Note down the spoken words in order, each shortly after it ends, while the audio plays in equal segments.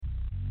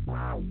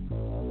Are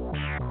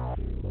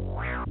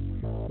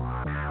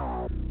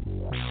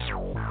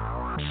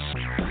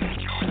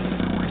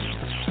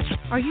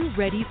you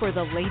ready for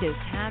the latest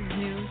Habs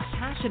news,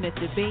 passionate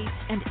debate,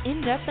 and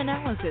in-depth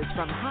analysis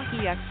from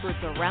hockey experts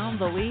around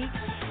the league?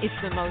 It's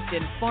the most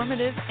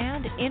informative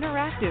and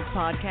interactive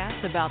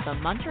podcast about the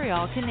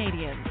Montreal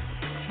Canadiens.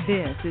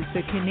 This is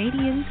the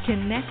Canadiens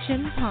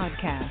Connection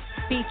podcast,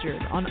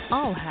 featured on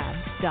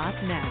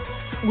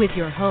allhabs.net, with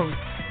your hosts,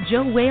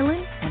 Joe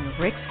Whalen and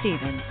Rick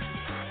Stevens.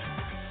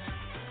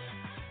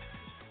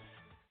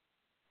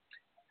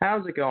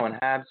 How's it going,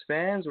 Habs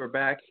fans? We're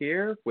back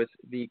here with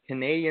the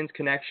Canadiens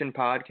Connection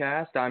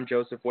podcast. I'm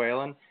Joseph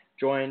Whalen,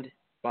 joined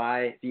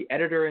by the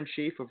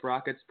editor-in-chief of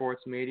Rocket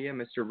Sports Media,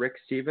 Mr. Rick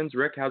Stevens.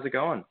 Rick, how's it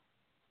going?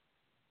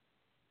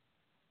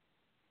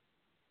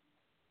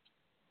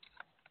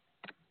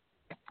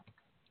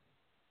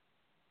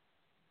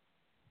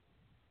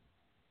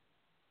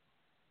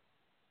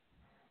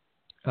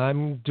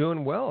 I'm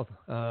doing well.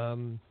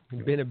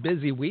 It's been a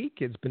busy week.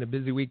 It's been a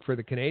busy week for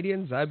the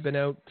Canadiens. I've been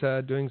out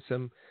doing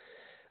some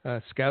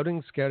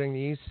scouting the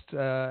East.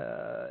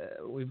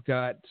 We've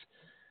got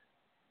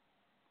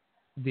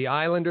the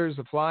Islanders,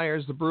 the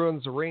Flyers, the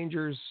Bruins, the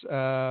Rangers.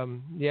 As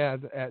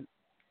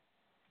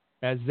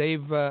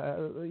they've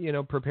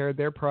prepared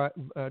their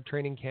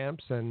training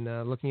camps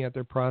and looking at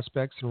their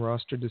prospects and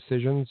roster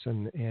decisions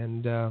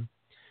and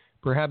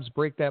perhaps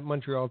break that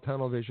Montreal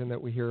tunnel vision that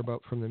we hear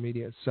about from the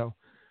media. So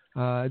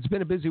it's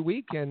been a busy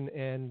week and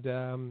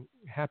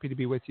happy to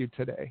be with you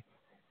today.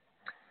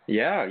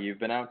 Yeah, you've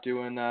been out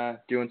doing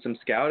some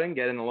scouting,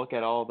 getting a look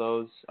at all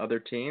those other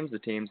teams, the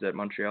teams that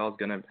Montreal is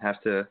going to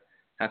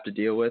have to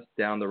deal with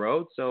down the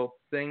road. So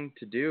thing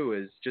to do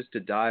is just to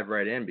dive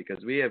right in,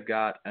 because we have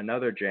got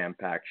another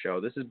jam-packed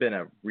show. This has been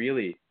a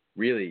really,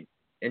 really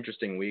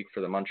interesting week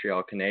for the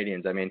Montreal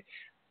Canadiens. I mean,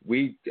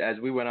 as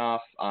we went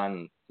off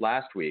on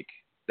last week,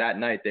 that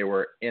night they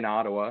were in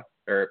Ottawa,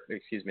 they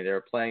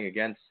were playing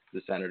against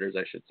the Senators,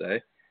 I should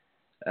say.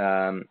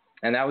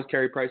 And that was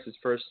Carey Price's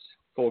first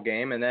full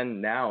game, and then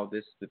now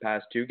the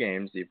past two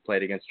games you've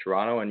played against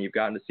Toronto, and you've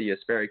gotten to see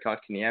Jesperi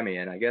Kotkaniemi,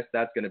 and I guess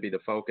that's going to be the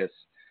focus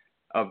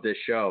of this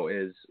show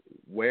is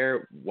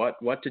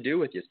what to do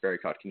with Jesperi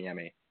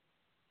Kotkaniemi.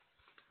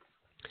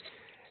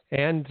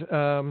 And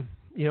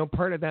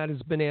part of that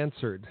has been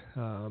answered.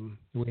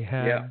 We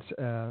had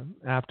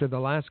after the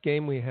last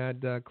game, we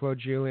had Claude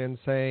Julien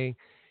say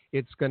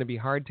it's going to be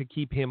hard to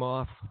keep him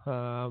off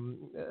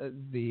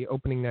the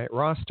opening night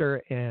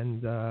roster,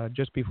 and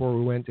just before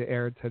we went to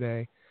air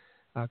today,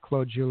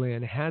 Claude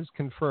Julien has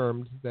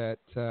confirmed that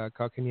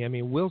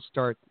Kotkaniemi will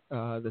start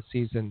the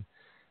season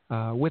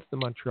with the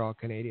Montreal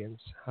Canadiens,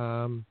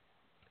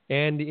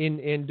 and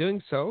in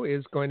doing so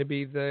is going to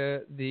be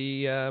the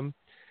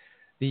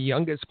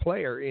youngest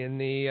player in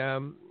the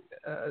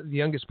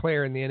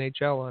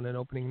NHL on an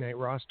opening night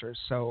roster.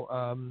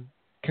 So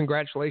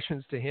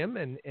congratulations to him,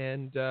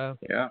 and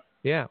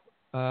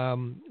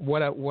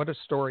what a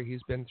story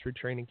he's been through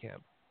training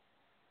camp.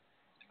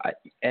 I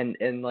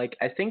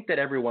think that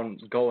everyone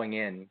going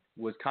in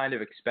was kind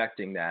of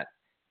expecting that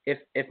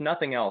if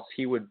nothing else,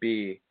 he would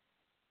be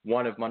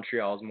one of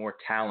Montreal's more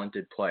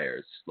talented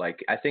players. Like,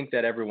 I think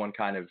that everyone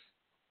kind of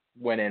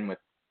went in with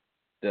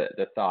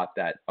the thought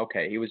that,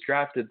 okay, he was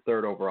drafted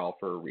third overall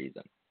for a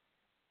reason.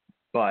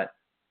 But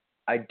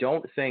I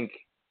don't think,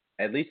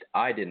 at least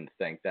I didn't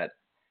think, that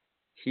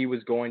he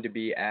was going to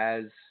be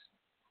as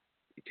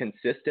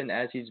consistent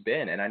as he's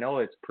been. And I know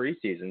it's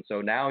preseason, so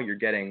now you're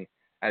getting,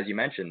 as you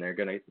mentioned, they're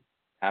going to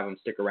have him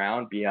stick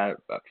around, be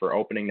out for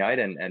opening night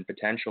and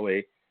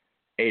potentially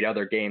 8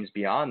 other games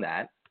beyond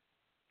that.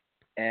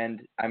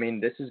 And I mean,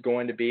 this is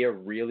going to be a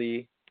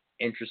really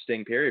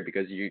interesting period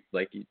because you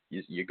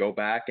go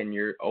back and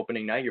your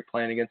opening night, you're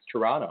playing against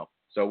Toronto.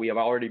 So we have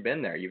already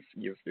been there.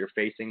 You're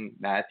facing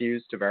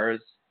Matthews, Tavares,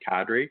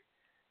 Kadri.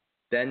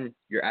 Then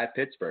you're at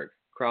Pittsburgh,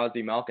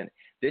 Crosby, Malkin.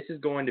 This is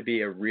going to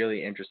be a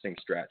really interesting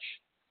stretch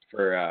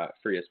for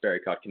Jesperi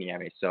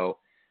Kotkaniemi. So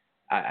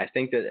I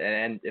think that,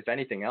 and if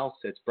anything else,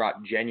 it's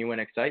brought genuine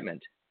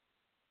excitement.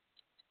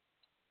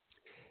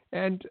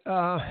 And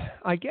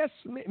I guess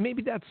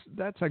maybe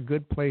that's a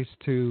good place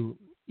to,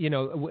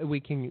 we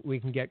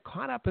can get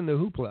caught up in the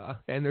hoopla,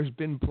 and there's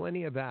been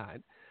plenty of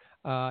that.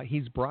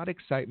 He's brought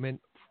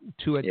excitement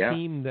to a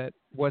team that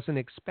wasn't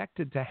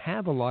expected to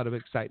have a lot of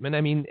excitement.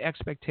 I mean,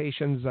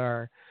 expectations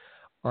are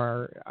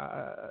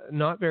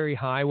not very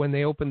high. When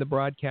they opened the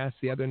broadcast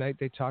the other night,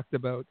 they talked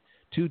about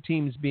two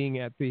teams being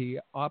at the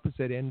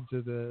opposite ends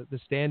of the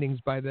standings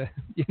by the,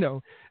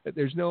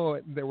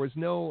 there was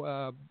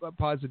no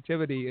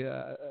positivity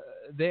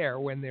there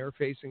when they were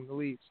facing the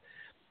Leafs.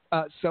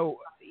 So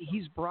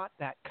he's brought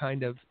that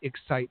kind of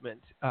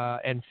excitement,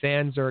 and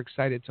fans are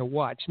excited to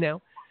watch.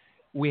 Now,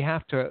 we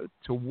have to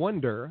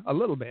wonder a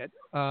little bit,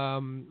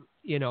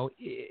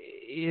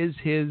 is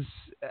his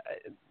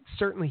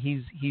certainly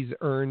he's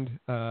earned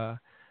the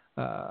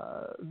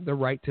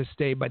right to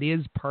stay, but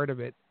is part of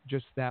it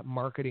just that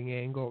marketing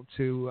angle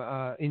to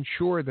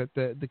ensure that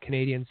the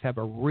Canadiens have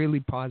a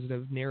really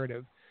positive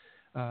narrative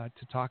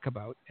to talk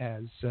about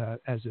as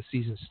the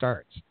season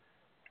starts.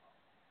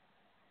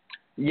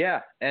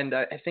 Yeah, and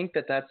I think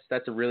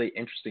that's a really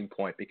interesting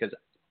point, because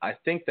I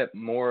think that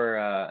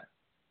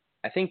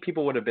I think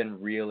people would have been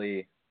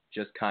really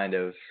just kind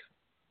of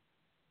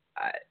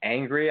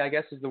angry, I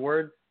guess is the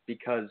word,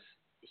 because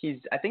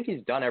I think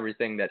he's done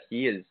everything that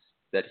he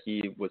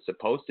was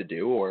supposed to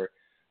do, or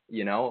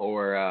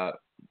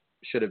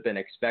should have been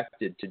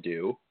expected to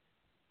do,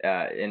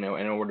 in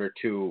order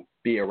to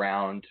be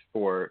around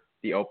for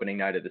the opening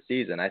night of the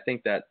season. I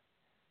think that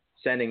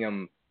sending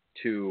him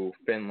to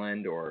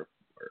Finland or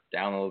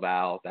down the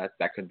Laval,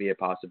 that could be a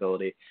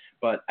possibility.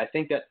 But I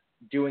think that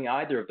doing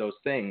either of those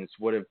things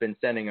would have been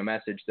sending a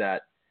message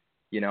that,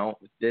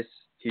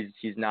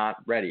 he's not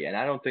ready. And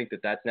I don't think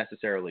that that's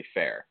necessarily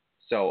fair.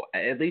 So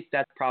at least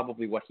that's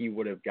probably what he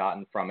would have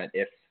gotten from it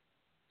if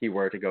he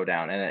were to go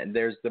down. And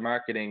there's the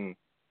marketing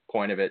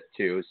point of it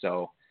too.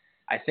 So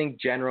I think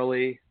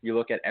generally you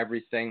look at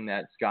everything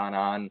that's gone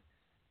on,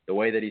 the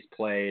way that he's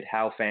played,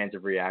 how fans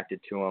have reacted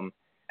to him,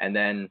 and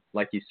then,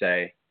 like you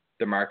say,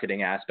 the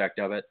marketing aspect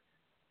of it,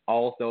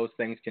 all of those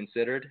things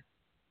considered,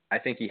 I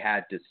think he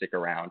had to stick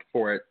around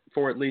for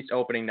at least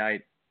opening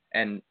night,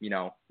 and,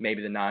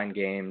 maybe the 9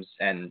 games,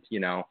 and,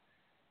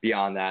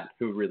 beyond that,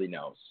 who really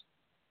knows?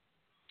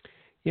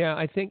 Yeah,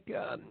 I think,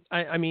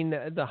 I mean,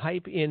 the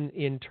hype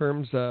in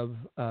terms of,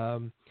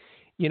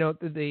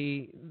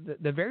 the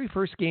very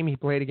first game he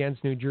played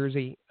against New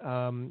Jersey,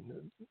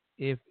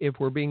 if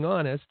we're being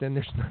honest, and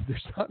there's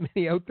not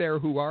many out there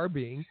who are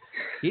being,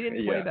 he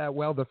didn't play that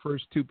well the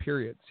first 2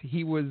 periods.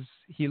 He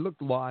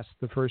looked lost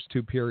the first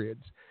 2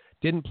 periods.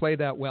 Didn't play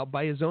that well.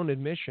 By his own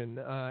admission,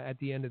 at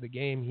the end of the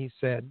game, he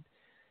said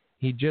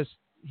he just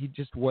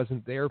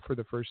wasn't there for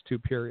the first 2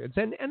 periods,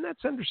 and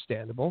that's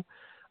understandable.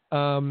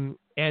 And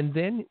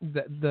then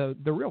the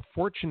real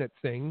fortunate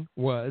thing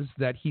was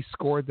that he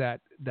scored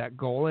that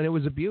goal, and it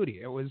was a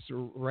beauty. It was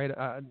right,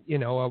 a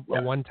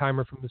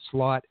one-timer from the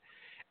slot,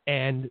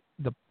 and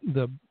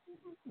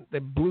they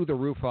blew the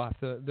roof off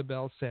the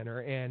Bell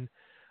Center, and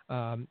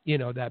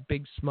that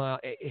big smile.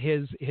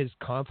 His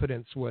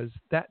confidence was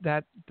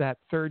that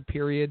third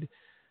period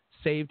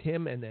saved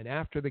him, and then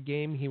after the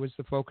game, he was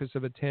the focus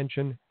of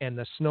attention, and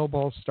the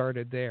snowball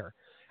started there.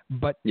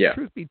 But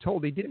truth be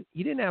told, he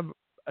didn't have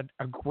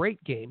a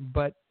great game,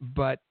 but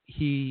the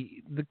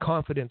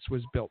confidence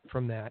was built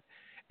from that,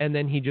 and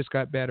then he just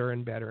got better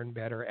and better and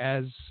better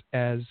as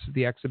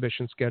the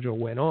exhibition schedule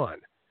went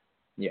on.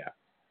 Yeah,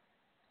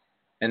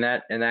 and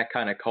that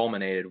kind of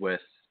culminated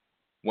with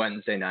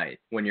Wednesday night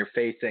when you're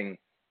facing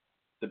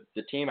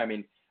the team. I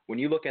mean, when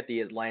you look at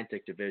the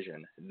Atlantic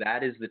Division,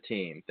 that is the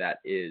team that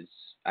is.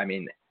 I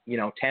mean,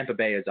 Tampa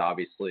Bay is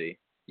obviously,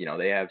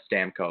 they have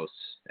Stamkos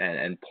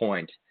and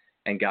Point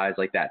and guys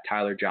like that,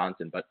 Tyler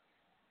Johnson, but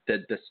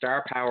the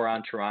star power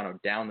on Toronto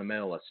down the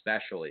middle,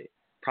 especially,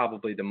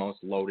 probably the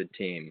most loaded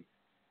team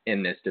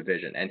in this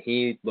division. And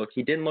he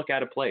didn't look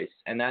out of place,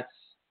 and that's,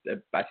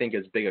 I think,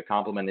 as big a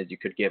compliment as you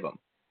could give him.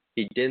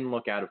 He didn't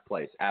look out of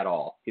place at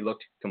all. He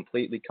looked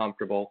completely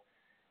comfortable.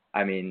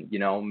 I mean,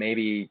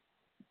 maybe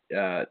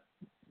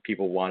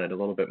people wanted a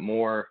little bit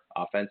more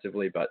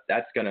offensively, but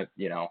that's gonna,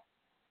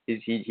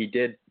 he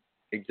did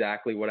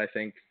exactly what I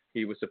think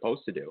he was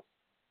supposed to do.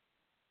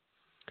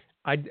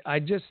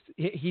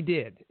 He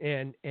did,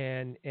 and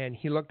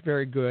he looked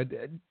very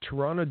good.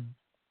 Toronto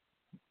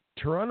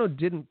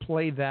didn't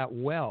play that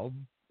well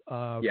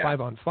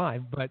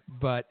 5-on-5,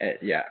 but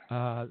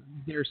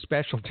their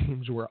special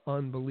teams were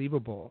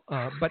unbelievable.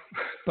 But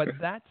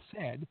that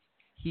said,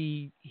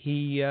 he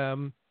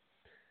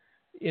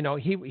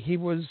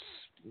was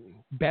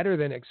better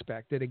than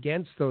expected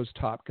against those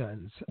top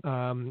guns.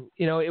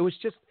 It was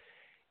just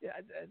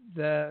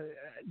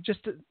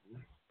to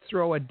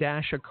throw a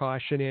dash of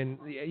caution in.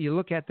 You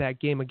look at that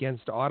game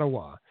against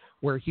Ottawa,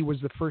 where he was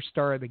the first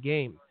star of the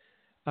game.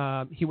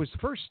 He was the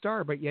first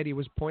star, but yet he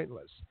was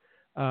pointless.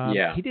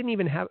 He didn't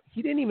even have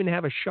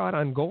a shot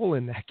on goal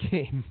in that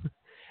game,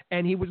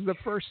 and he was the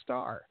first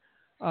star.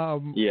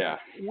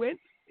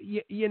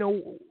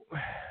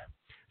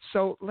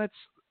 So let's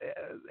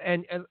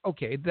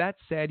okay. That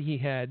said, he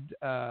had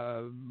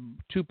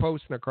 2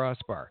 posts and a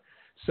crossbar,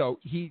 so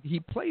he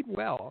played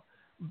well.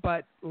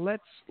 But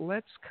let's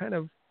kind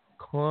of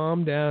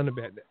calm down a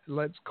bit.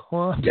 Let's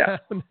calm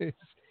down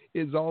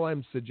is all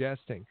I'm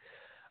suggesting.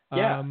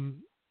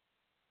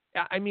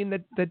 I mean,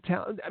 the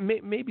talent,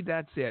 maybe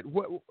that's it.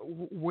 What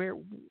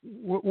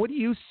do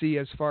you see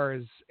as far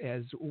as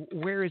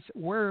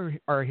where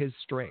are his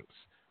strengths?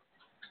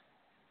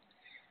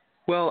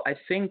 Well, I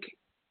think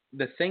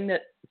the thing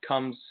that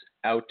comes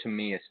out to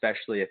me,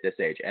 especially at this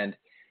age, and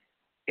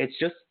it's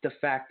just the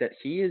fact that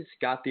he has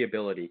got the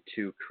ability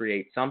to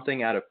create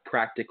something out of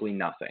practically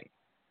nothing.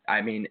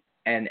 I mean,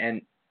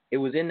 and it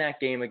was in that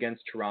game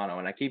against Toronto,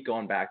 and I keep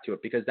going back to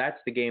it because that's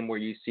the game where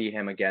you see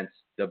him against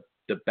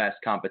the best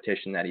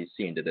competition that he's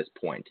seen to this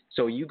point.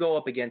 So you go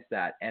up against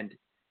that, and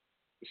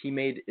he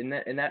made in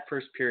that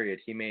first period,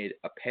 he made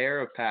a pair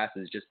of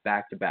passes just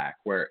back to back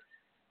where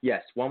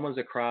Yes, one was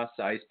a cross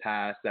ice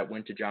pass that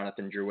went to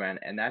Jonathan Drouin,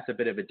 and that's a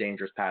bit of a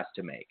dangerous pass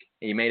to make.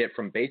 He made it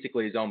from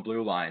basically his own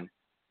blue line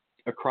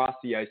across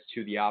the ice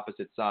to the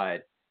opposite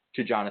side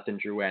to Jonathan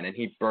Drouin, and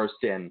he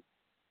burst in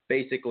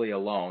basically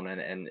alone,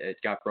 and it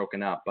got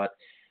broken up. But,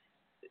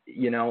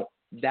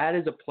 that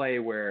is a play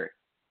where,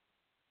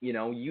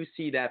 you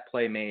see that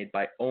play made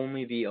by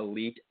only the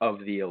elite of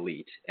the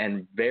elite,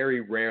 and very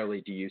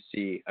rarely do you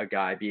see a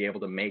guy be able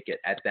to make it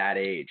at that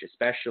age,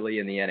 especially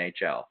in the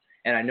NHL.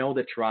 And I know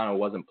that Toronto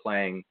wasn't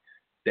playing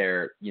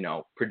their,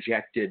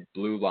 projected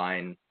blue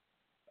line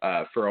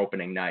for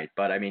opening night,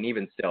 but I mean,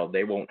 even still,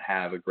 they won't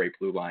have a great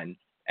blue line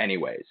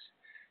anyways.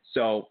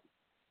 So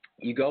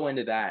you go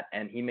into that,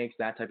 and he makes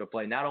that type of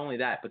play. Not only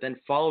that, but then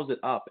follows it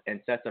up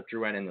and sets up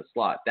Drouin in the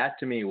slot. That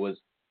to me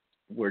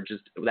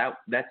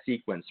that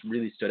sequence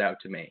really stood out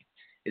to me,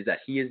 is that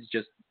he has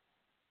just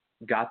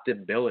got the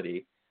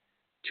ability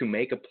to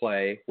make a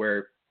play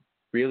where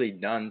really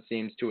none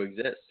seems to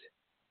exist.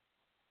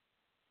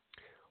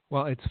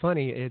 Well, it's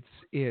funny.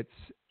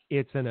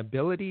 It's an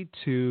ability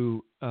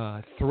to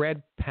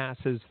thread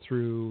passes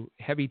through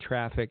heavy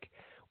traffic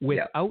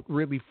without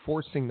really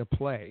forcing the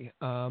play.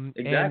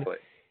 Exactly.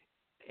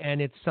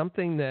 And it's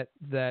something that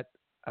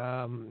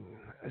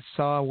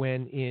saw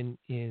when in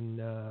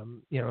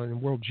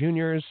World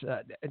Juniors.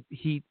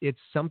 It's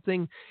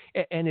something,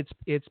 and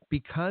it's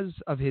because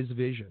of his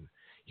vision,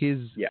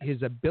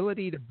 his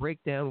ability to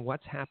break down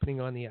what's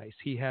happening on the ice.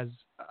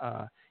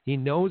 He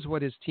knows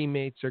what his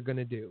teammates are going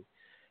to do,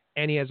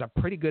 and he has a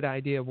pretty good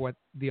idea of what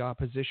the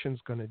opposition's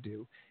going to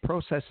do.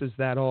 Processes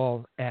that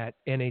all at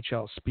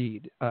NHL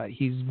speed.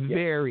 He's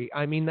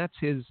that's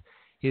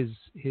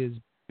his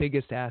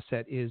biggest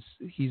asset is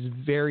he's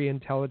very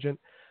intelligent.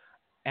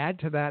 Add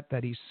to that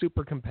he's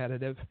super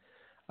competitive,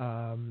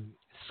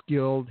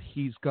 skilled.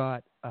 He's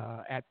got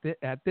at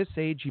this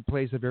age he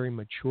plays a very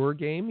mature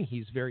game.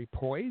 He's very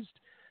poised.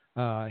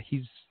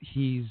 He's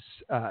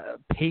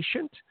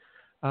patient.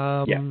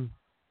 And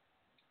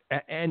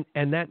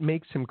that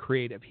makes him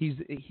creative.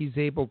 He's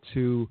able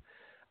to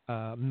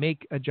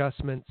make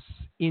adjustments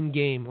in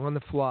game on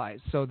the fly,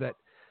 so that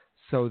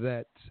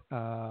the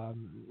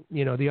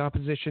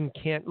opposition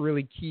can't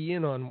really key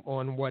in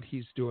on what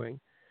he's doing.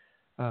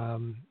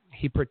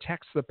 He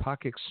protects the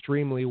puck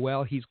extremely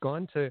well. He's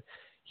gone to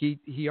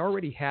he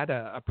already had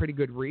a pretty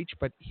good reach,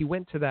 but he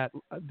went to that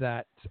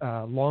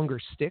longer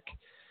stick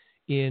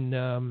in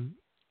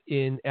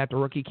at the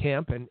rookie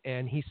camp,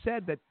 and he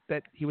said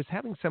that he was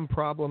having some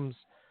problems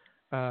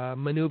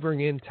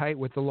maneuvering in tight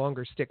with the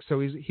longer stick, so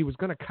he was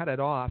going to cut it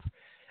off,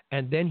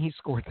 and then he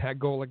scored that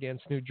goal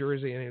against New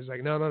Jersey, and he was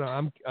like,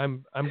 no,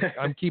 I'm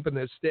keeping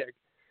this stick.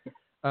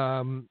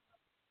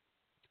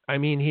 I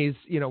mean, he's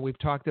we've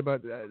talked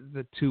about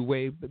the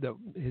two-way,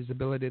 his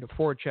ability to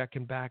forecheck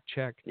and back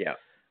check. Yeah.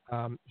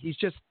 He's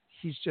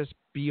just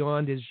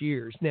beyond his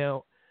years.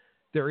 Now,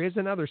 there is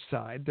another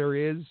side. There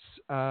is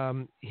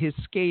his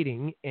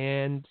skating,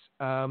 and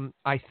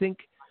I think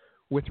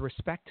with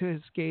respect to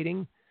his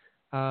skating,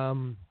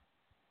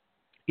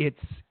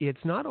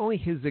 it's not only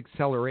his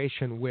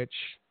acceleration, which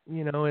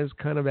is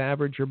kind of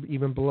average or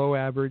even below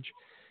average,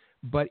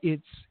 but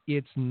it's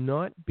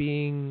not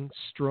being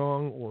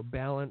strong or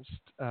balanced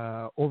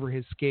over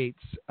his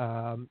skates.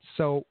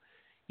 So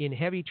in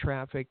heavy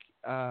traffic,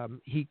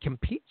 he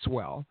competes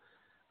well.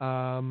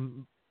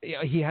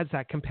 He has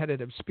that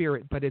competitive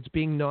spirit, but it's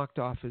being knocked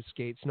off his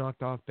skates,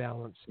 knocked off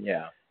balance.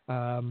 Yeah.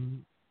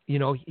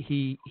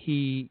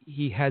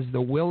 He has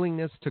the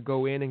willingness to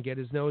go in and get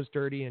his nose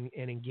dirty and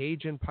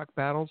engage in puck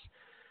battles,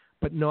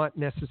 but not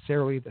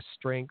necessarily the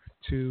strength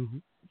to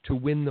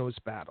win those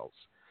battles.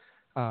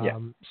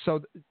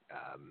 So,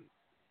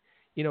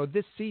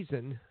 this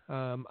season,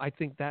 I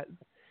think that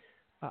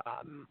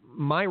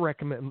my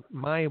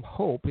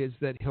hope is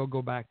that he'll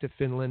go back to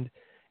Finland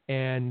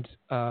and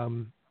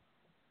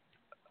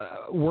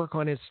work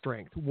on his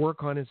strength,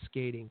 work on his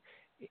skating.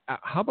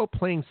 How about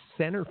playing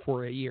center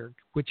for a year,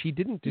 which he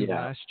didn't do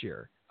last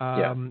year?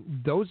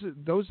 Those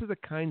are the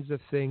kinds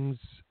of things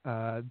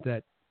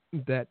that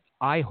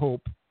I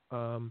hope.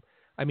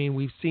 I mean,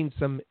 we've seen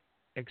some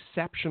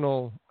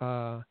exceptional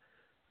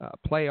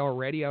play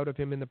already out of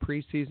him in the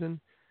preseason,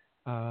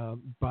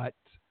 but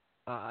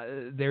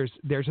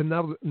there's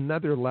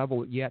another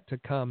level yet to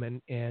come,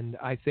 and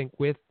I think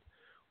with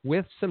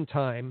some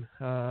time,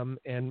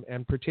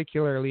 and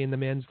particularly in the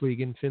men's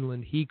league in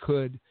Finland, he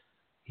could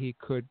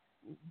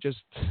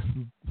just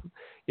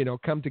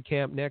come to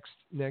camp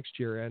next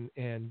year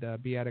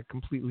and be at a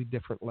completely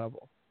different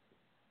level.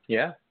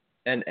 Yeah,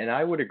 and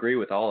I would agree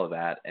with all of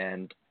that,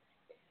 and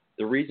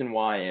the reason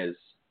why is,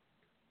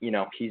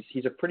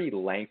 he's a pretty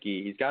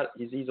lanky.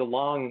 He's a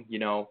long,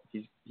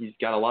 he's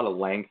got a lot of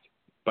length,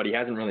 but he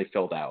hasn't really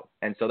filled out.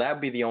 And so that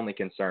would be the only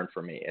concern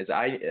for me, is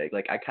I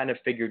kind of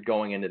figured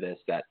going into this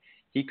that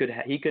he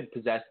could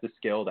possess the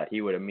skill that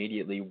he would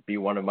immediately be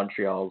one of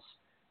Montreal's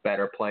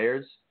better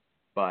players,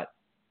 but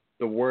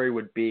the worry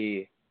would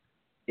be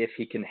if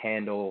he can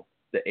handle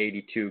the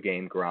 82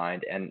 game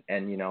grind. And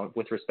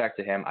with respect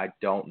to him, I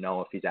don't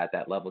know if he's at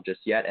that level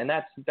just yet. And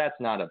that's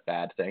not a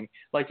bad thing.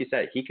 Like you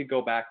said, he could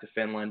go back to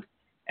Finland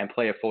and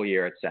play a full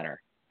year at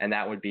center, and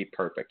that would be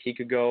perfect. He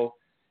could go,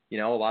 a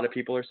lot of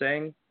people are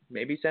saying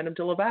maybe send him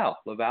to Laval.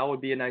 Laval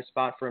would be a nice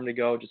spot for him to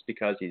go just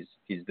because he's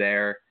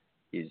there.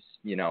 He's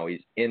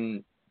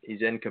in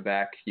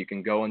Quebec. You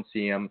can go and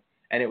see him,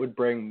 and it would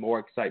bring more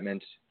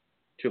excitement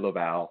to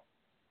Laval.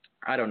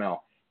 I don't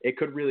know. It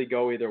could really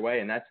go either way,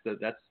 and that's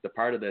the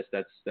part of this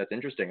that's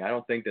interesting. I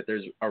don't think that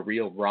there's a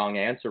real wrong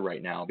answer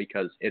right now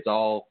because it's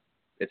all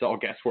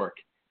guesswork.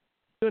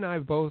 You and I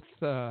both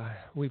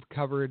we've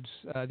covered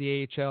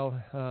the AHL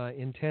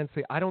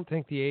intensely. I don't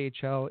think the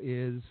AHL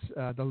is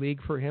the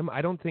league for him.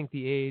 I don't think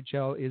the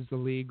AHL is the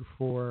league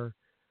for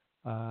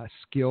highly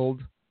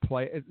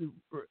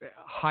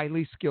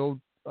skilled,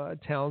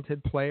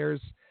 talented players.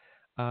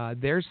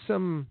 There's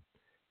some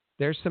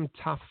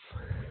tough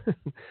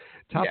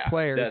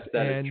players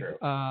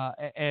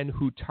and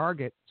who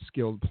target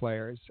skilled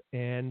players.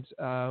 And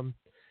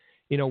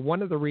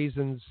one of the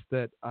reasons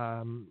that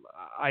I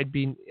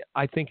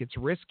think it's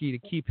risky to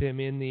keep him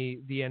in the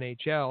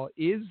NHL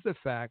is the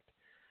fact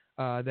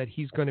that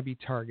he's going to be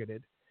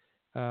targeted.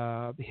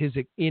 His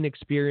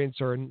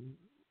inexperience or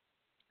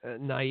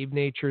naive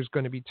nature is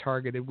going to be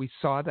targeted. We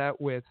saw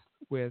that with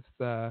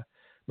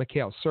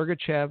Mikhail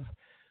Sergachev,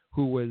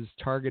 who was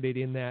targeted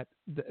in that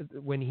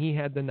when he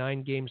had the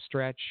 9-game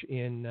stretch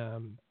in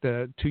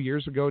the 2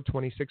 years ago,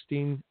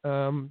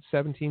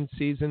 2016-17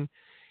 season.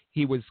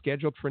 He was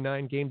scheduled for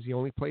 9 games. He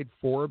only played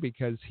 4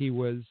 because he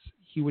was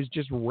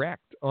just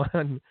wrecked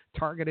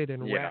targeted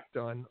and wrecked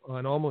on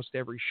almost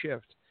every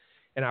shift.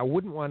 And I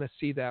wouldn't want to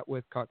see that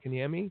with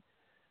Kotkaniemi.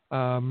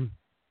 And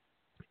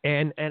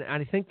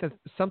I think that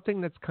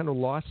something that's kind of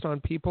lost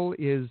on people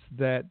is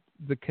that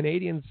the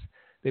Canadians,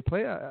 they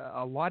play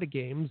a lot of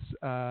games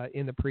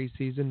in the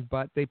preseason,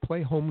 but they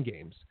play home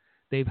games.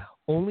 They've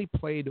only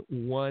played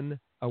 1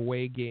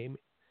 away game.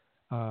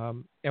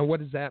 And what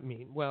does that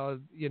mean? Well,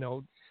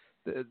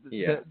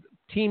 the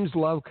teams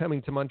love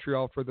coming to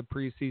Montreal for the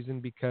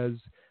preseason because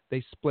they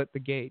split the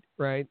gate,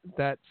 right?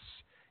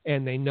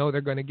 And they know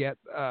they're going to get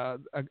a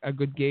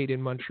good gate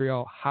in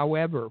Montreal.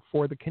 However,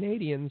 for the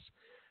Canadians,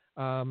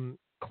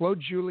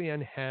 Claude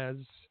Julien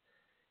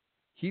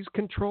he's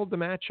controlled the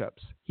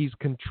matchups. He's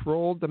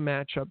controlled the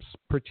matchups,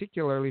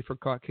 particularly for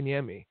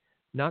Kotkaniemi.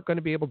 Not going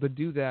to be able to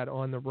do that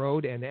on the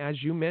road. And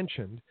as you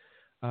mentioned,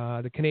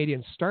 the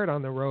Canadians start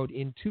on the road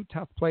in 2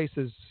 tough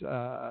places,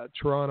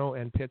 Toronto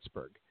and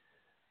Pittsburgh.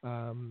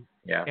 And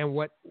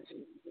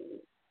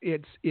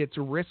it's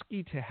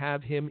risky to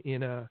have him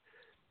in a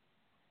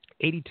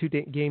 82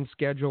 game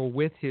schedule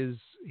with his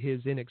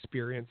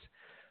inexperience.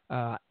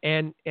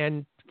 And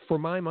for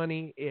my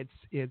money,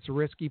 it's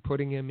risky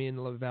putting him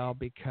in Laval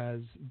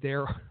because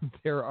there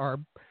are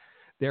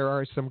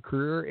some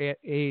career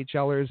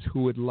AHLers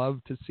who would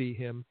love to see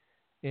him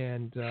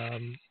and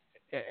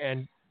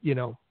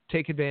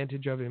take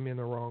advantage of him in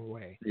the wrong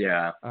way.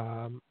 Yeah.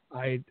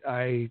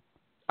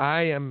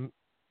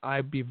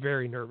 I'd be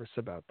very nervous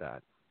about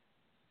that.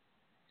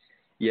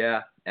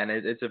 Yeah, and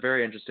it's a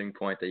very interesting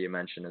point that you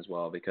mentioned as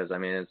well because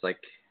it's like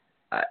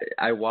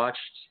I watched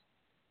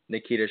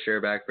Nikita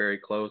Scherbak very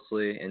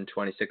closely in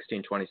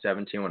 2016,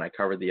 2017 when I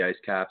covered the Ice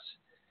Caps,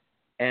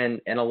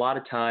 and a lot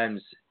of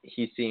times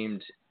he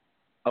seemed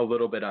a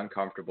little bit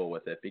uncomfortable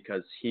with it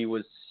because he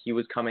was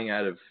coming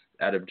out of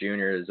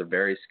junior as a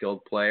very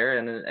skilled player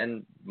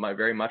and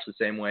very much the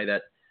same way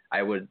that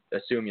I would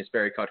assume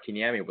Jesperi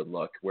Kotkaniemi would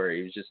look, where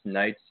he was just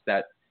nights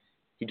that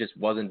he just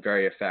wasn't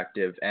very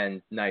effective and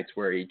nights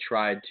where he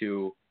tried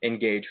to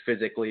engage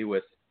physically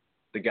with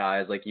the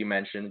guys like you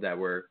mentioned that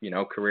were,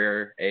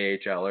 career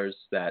AHLers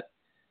that,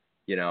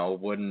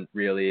 wouldn't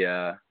really,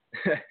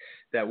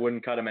 that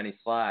wouldn't cut him any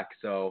slack.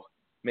 So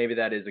maybe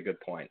that is a good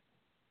point.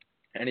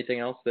 Anything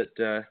else that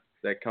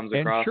comes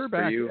across Scherbak,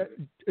 for you?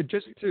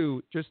 Just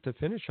to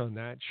finish on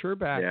that,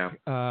 Scherbak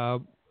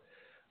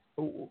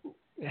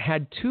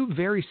had 2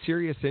 very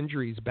serious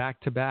injuries back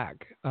to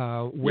back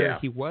where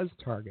he was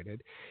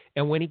targeted.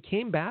 And when he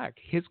came back,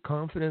 his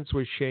confidence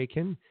was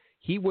shaken.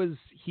 He was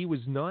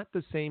not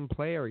the same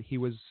player. He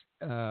was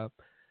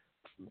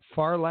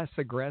far less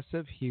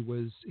aggressive.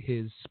 His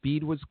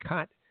speed was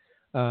cut.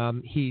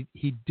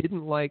 He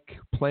didn't like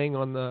playing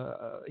on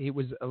he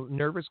was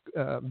nervous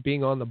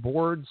being on the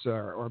boards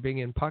or being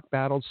in puck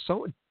battles.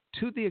 So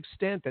to the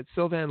extent that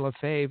Sylvain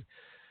Lefebvre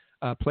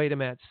played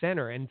him at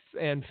center, and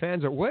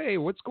fans are, wait,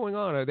 what's going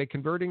on? Are they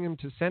converting him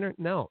to center?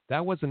 No,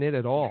 that wasn't it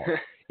at all.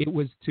 It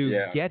was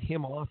to get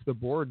him off the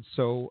board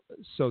so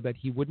that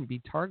he wouldn't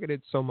be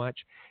targeted so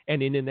much,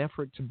 and in an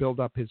effort to build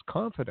up his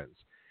confidence.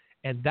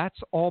 And that's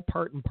all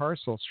part and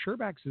parcel.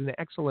 Scherbak's is an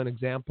excellent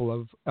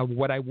example of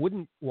what I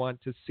wouldn't want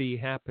to see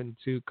happen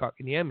to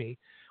Kotkaniemi,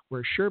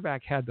 where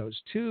Scherbak had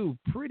those 2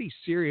 pretty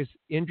serious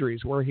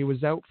injuries where he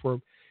was out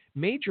for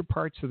major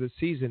parts of the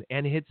season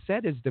and had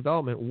set his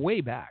development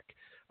way back.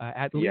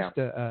 At least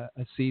a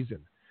season.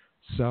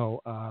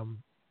 So,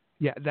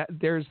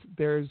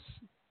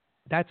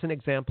 that's an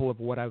example of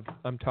what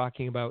I'm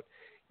talking about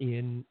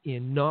in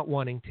not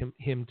wanting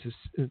him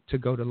to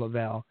go to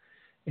Laval,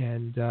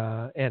 and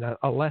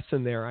a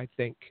lesson there, I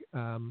think,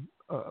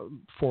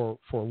 for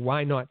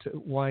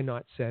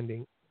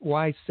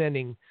why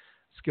sending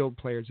skilled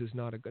players is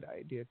not a good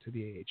idea to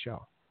the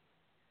AHL.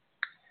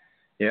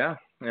 Yeah,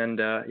 and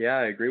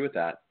I agree with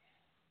that.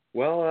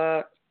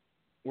 Well,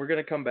 we're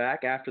going to come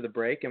back after the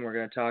break, and we're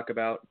going to talk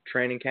about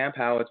training camp,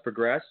 how it's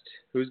progressed,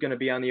 who's going to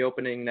be on the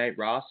opening night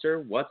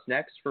roster, what's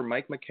next for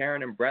Mike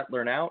McCarron and Brett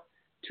Lernout,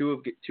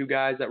 two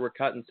guys that were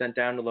cut and sent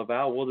down to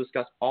Laval. We'll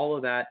discuss all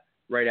of that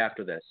right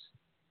after this.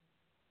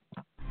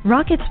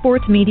 Rocket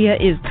Sports Media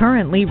is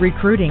currently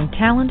recruiting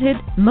talented,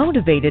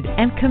 motivated,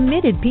 and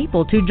committed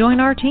people to join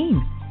our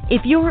team.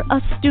 If you're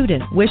a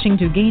student wishing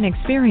to gain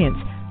experience,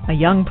 a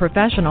young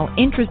professional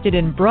interested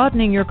in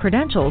broadening your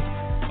credentials,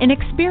 an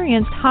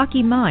experienced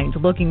hockey mind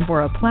looking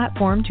for a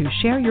platform to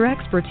share your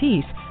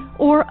expertise,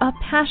 or a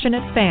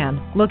passionate fan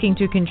looking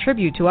to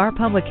contribute to our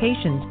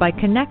publications by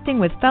connecting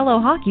with fellow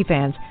hockey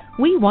fans,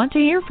 we want to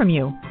hear from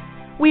you.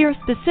 We are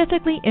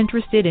specifically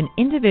interested in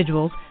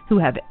individuals who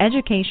have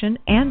education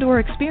and/or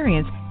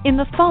experience in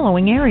the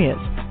following areas: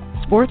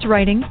 sports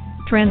writing,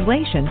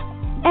 translation,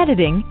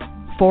 editing,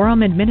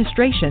 forum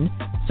administration,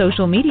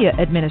 social media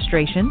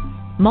administration,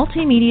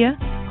 multimedia,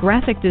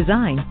 graphic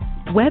design,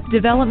 web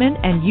development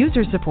and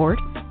user support,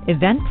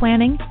 event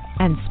planning,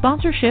 and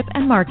sponsorship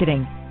and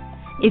marketing.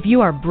 If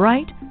you are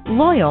bright,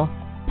 loyal,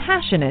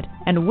 passionate,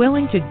 and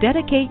willing to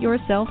dedicate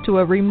yourself to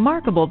a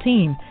remarkable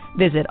team,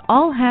 visit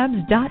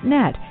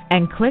allhabs.net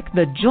and click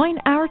the Join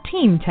Our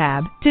Team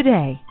tab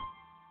today.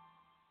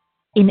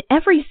 In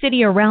every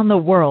city around the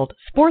world,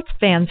 sports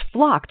fans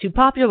flock to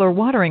popular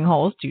watering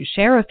holes to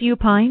share a few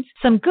pints,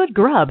 some good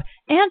grub,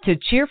 and to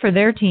cheer for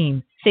their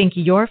team. Think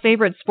your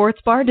favorite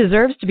sports bar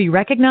deserves to be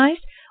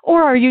recognized?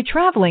 Or are you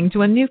traveling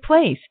to a new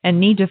place and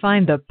need to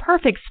find the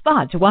perfect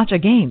spot to watch a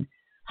game?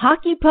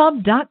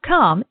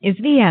 HockeyPub.com is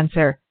the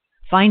answer.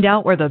 Find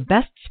out where the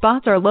best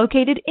spots are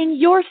located in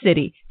your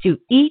city to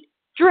eat,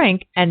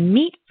 drink, and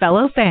meet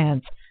fellow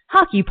fans.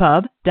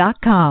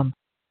 HockeyPub.com.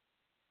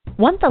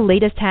 Want the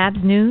latest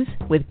Habs news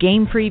with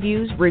game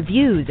previews,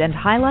 reviews, and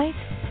highlights?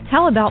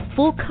 How about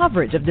full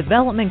coverage of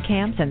development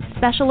camps and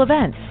special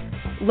events?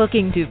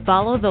 Looking to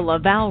follow the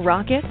Laval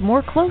Rocket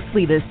more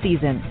closely this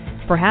season?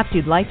 Perhaps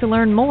you'd like to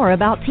learn more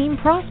about team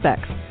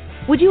prospects.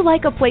 Would you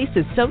like a place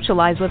to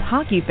socialize with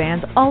hockey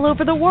fans all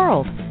over the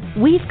world?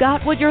 We've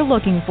got what you're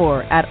looking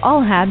for at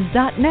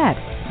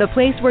allhabs.net, the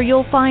place where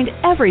you'll find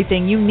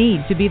everything you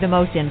need to be the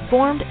most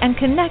informed and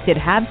connected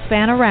Habs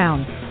fan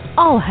around.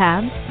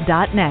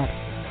 allhabs.net.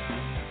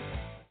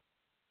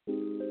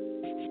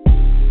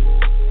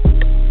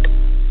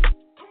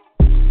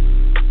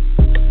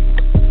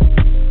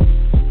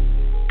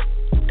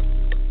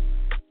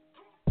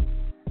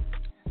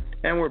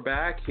 And we're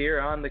back here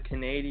on the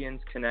Canadiens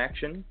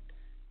Connection.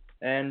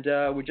 And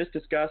we just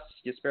discussed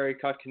Jesperi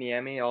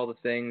Kotkaniemi, all the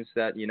things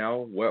that,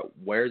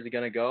 where is he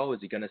going to go? Is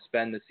he going to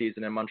spend the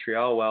season in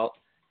Montreal? Well,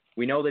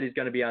 we know that he's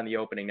going to be on the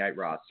opening night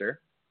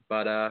roster,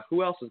 but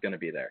who else is going to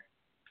be there?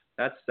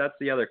 That's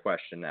the other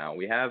question now.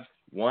 We have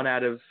 1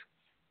 out of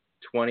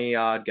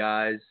 20-odd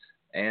guys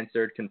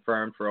answered,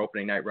 confirmed for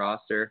opening night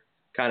roster.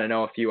 Kind of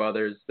know a few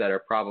others that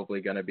are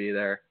probably going to be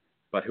there,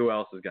 but who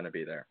else is going to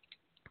be there?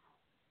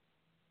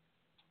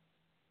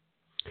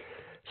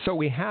 So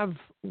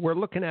we're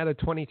looking at a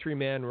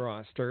 23-man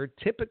roster.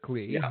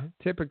 Typically,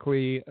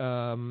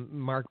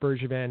 Marc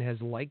Bergevin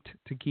has liked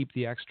to keep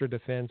the extra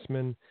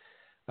defensemen,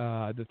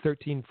 the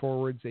 13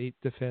 forwards, 8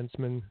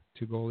 defensemen,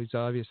 2 goalies,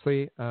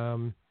 obviously.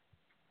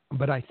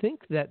 But I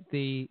think that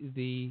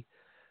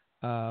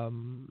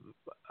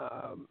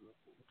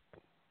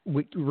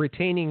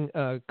retaining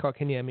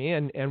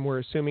Kotkaniemi, and we're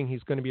assuming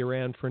he's going to be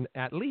around for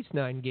at least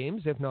 9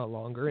 games, if not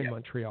longer, in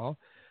Montreal.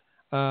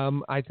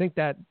 I think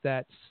that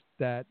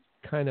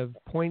kind of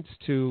points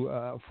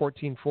to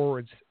 14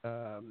 forwards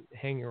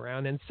hanging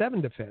around and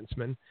 7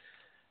 defensemen.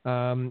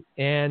 I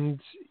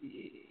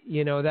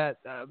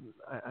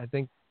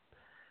think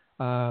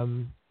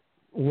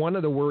one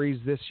of the worries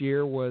this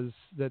year was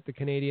that the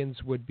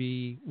Canadiens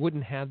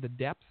wouldn't have the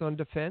depth on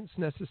defense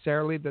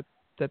necessarily that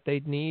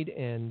they'd need,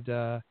 and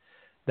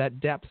that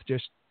depth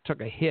just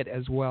took a hit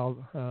as well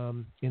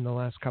in the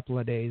last couple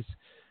of days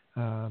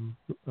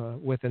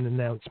with an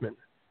announcement.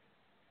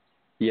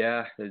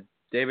 Yeah,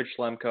 David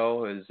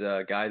Schlemko is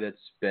a guy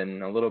that's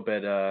been a little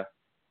bit,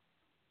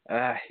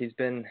 he's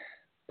been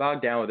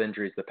bogged down with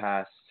injuries the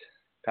past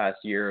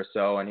year or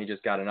so, and he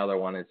just got another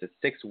one. It's a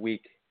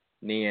 6-week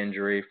knee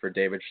injury for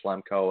David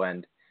Schlemko,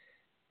 and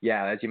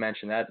yeah, as you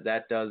mentioned,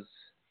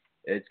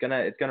 it's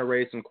gonna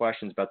raise some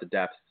questions about the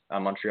depth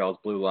on Montreal's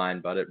blue line,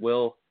 but it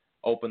will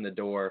open the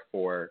door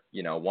for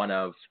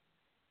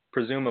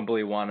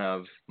presumably one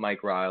of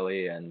Mike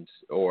Riley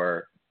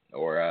or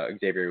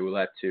Xavier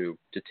Ouellet to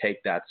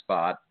take that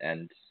spot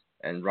and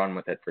run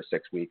with it for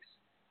 6 weeks.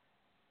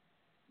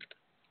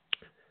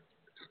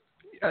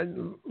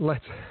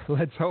 Let's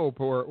hope,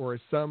 or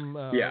some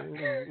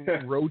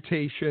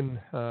rotation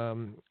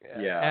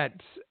at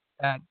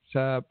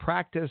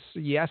practice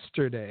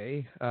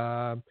yesterday.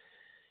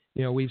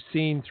 we've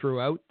seen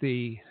throughout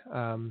the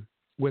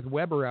with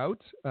Weber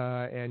out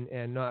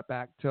and not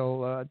back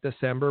till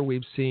December,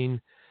 we've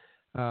seen.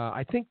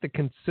 I think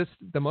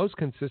the most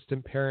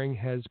consistent pairing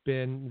has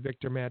been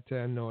Victor Mete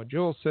and Noah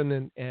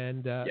Juulsen,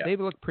 and they've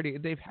looked pretty.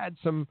 They've had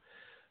some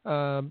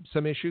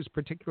issues,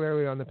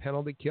 particularly on the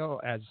penalty kill,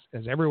 as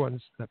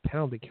everyone's the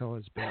penalty kill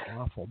has been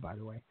awful, by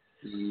the way.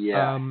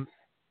 Yeah.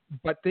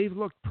 But they've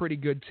looked pretty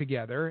good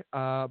together.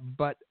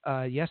 But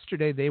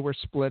yesterday they were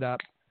split up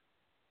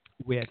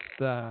with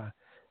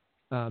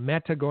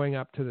Mete going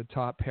up to the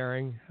top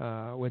pairing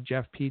with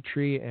Jeff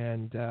Petrie,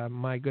 and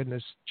my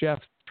goodness, Jeff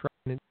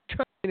trying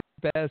his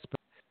best, but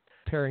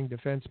pairing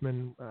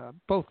defensemen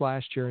both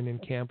last year and in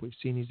camp, we've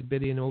seen he's a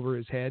bit in over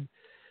his head.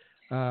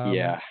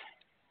 And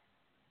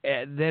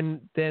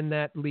then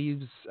that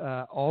leaves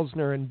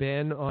Alzner and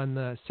Ben on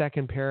the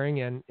second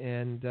pairing,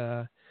 and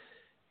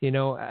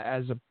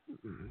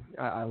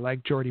I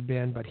like Jordy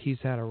Ben, but he's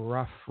had a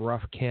rough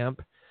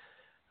camp.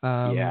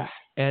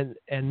 And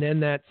then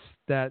that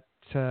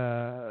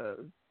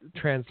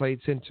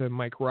translates into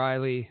Mike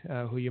Riley,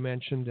 who you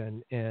mentioned,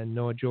 and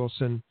Noah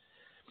Juulsen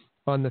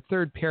on the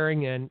third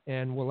pairing, and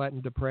Ouellette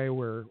and Dupre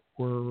were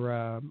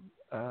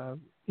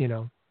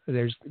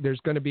there's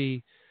going to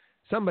be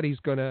somebody's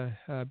going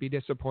to be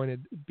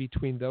disappointed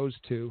between those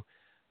two.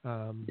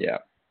 So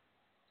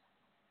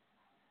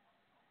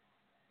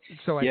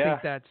I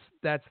think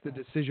that's the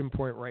decision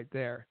point right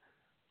there.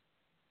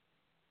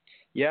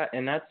 Yeah,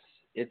 and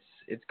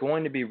it's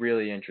going to be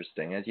really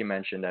interesting. As you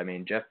mentioned, I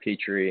mean, Jeff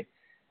Petrie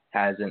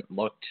hasn't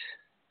looked,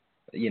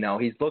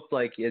 he's looked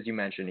like, as you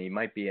mentioned, he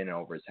might be in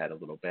over his head a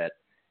little bit.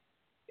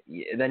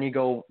 Then you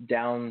go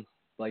down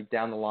the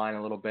line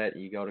a little bit,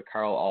 you go to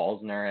Karl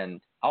Alzner, and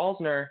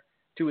Alzner,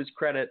 to his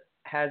credit,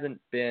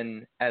 hasn't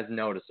been as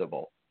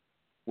noticeable,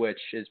 which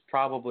is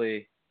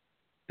probably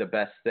the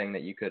best thing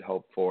that you could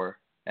hope for.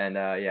 And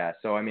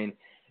so I mean,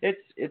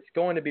 it's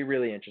going to be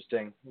really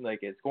interesting. Like,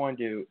 it's going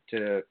to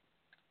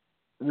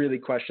really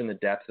question the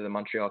depth of the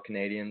Montreal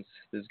Canadiens.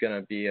 There's going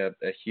to be a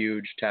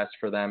huge test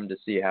for them to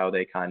see how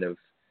they kind of.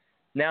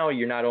 Now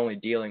you're not only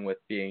dealing with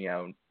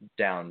being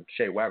down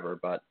Shea Weber,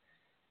 but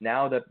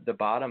now the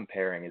bottom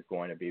pairing is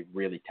going to be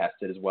really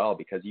tested as well,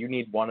 because you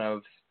need one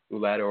of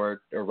Ouellette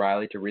or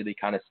Riley to really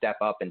kind of step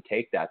up and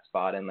take that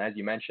spot. And as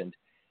you mentioned,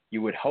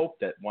 you would hope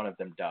that one of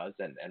them does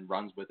and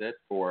runs with it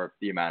for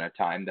the amount of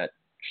time that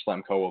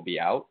Schlemko will be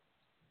out.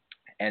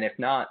 And if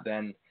not,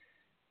 then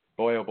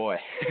boy, oh boy.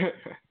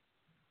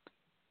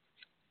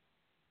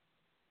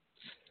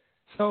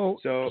 So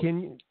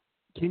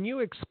can you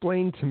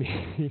explain to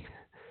me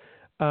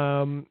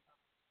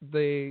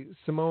the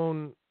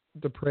Simon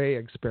Dupre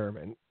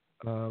experiment?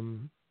 I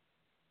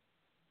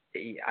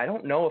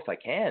don't know if I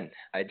can.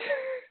 I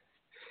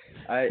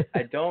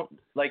don't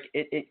like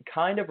it. It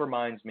kind of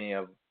reminds me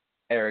of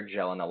Eric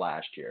Jelena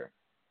last year,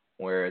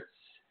 where it's,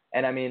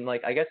 and I mean,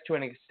 like, I guess to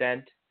an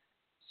extent,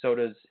 so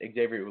does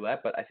Xavier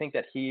Ouellette, but I think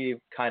that he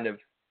kind of,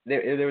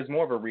 there was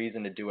more of a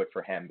reason to do it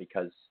for him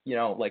because,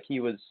 like, he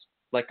was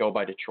let go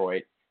by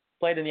Detroit,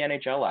 played in the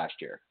NHL last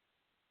year.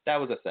 That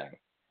was a thing.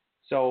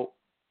 So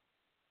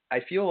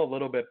I feel a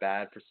little bit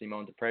bad for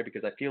Simon Dupre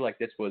because I feel like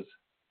this was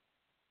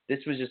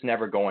just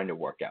never going to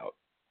work out,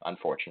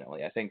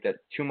 unfortunately. I think that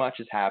too much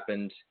has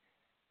happened.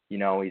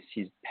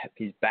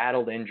 He's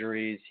battled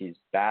injuries, he's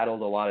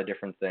battled a lot of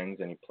different things,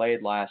 and he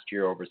played last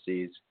year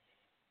overseas.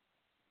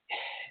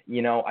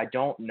 I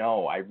don't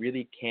know. I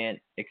really can't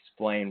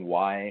explain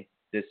why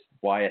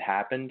it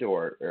happened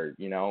or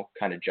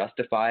kind of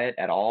justify it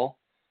at all.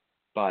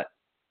 But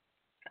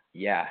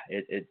yeah,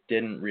 it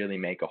didn't really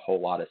make a whole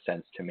lot of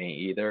sense to me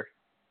either.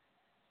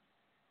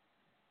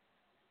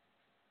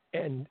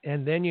 And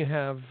then you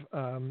have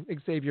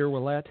Xavier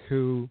Ouellette,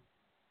 who,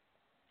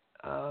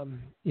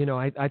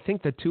 I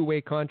think the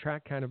two-way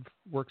contract kind of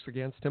works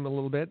against him a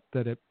little bit,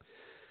 that it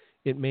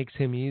makes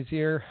him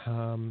easier.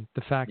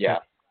 The fact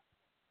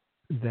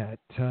that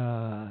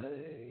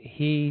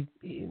he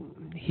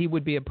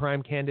would be a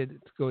prime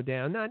candidate to go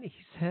down. He's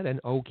had an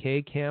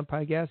okay camp,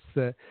 I guess.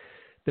 The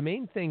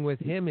main thing with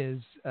him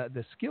is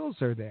the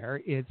skills are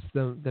there. It's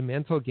the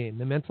mental game,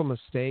 the mental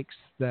mistakes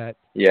that.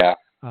 Yeah.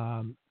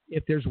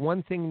 If there's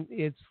one thing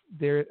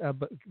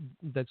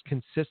that's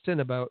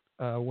consistent about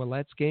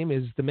Ouellette's game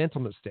is the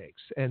mental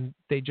mistakes, and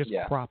they just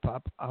crop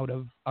up out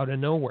of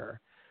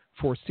nowhere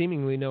for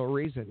seemingly no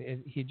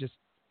reason.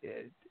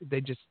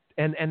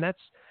 And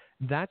that's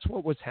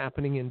what was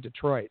happening in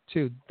Detroit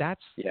too.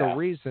 That's the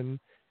reason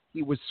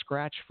he was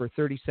scratched for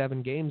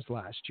 37 games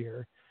last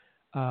year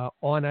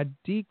on a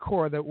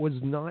D-corps that was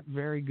not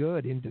very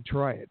good in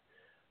Detroit.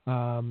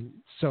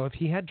 So if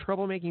he had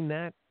trouble making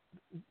that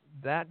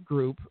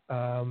group,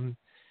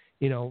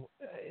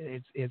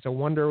 it's a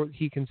wonder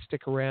he can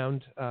stick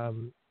around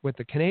with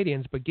the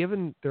Canadiens. But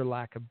given their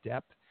lack of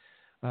depth,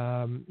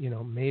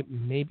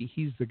 maybe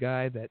he's the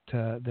guy that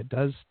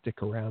does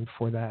stick around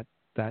for that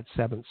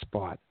seventh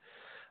spot.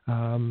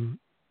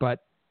 But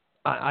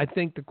I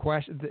think the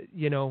question,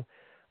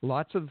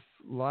 lots of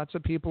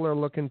people are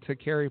looking to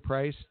Carey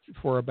Price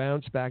for a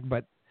bounce back,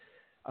 but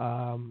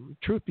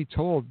truth be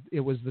told, it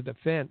was the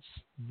defense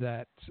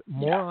that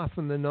more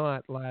often than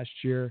not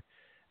last year,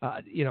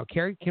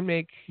 Carey can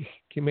make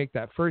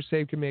that first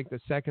save, can make the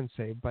second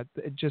save, but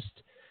it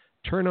just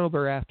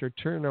turnover after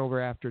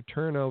turnover after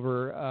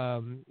turnover,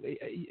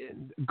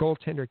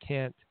 goaltender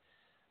can't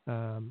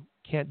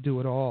do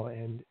it all,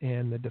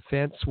 and the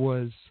defense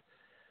was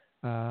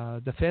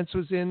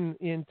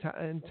in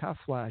tough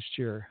last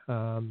year.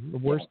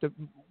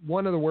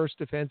 One of the worst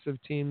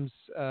defensive teams,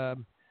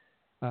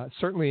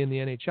 certainly in the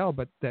NHL,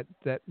 but that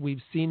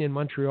we've seen in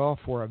Montreal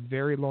for a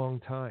very long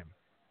time.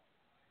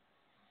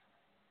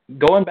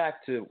 Going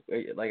back to,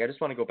 I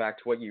just want to go back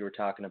to what you were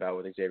talking about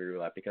with Xavier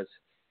Ouellet, because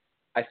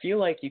I feel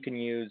like you can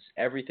use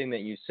everything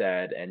that you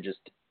said and just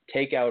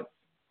take out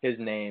his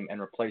name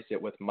and replace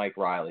it with Mike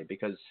Reilly,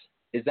 because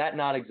is that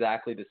not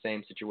exactly the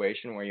same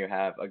situation where you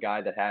have a guy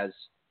that has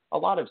a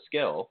lot of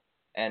skill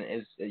and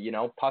is,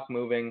 puck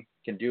moving,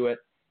 can do it,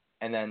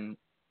 and then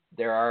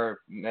there are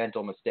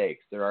mental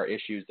mistakes. There are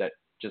issues that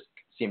just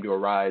seem to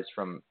arise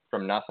from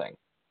nothing.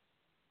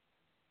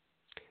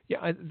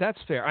 Yeah,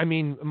 that's fair. I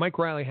mean, Mike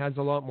Reilly has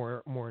a lot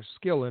more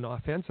skill and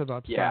offensive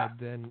upside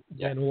than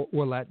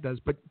Ouellet does.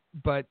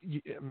 But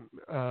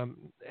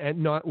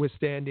and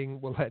notwithstanding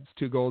Ouellet's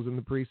 2 goals in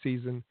the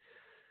preseason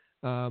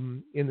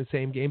in the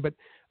same game, but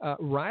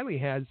Reilly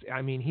has.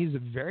 I mean, he's a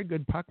very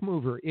good puck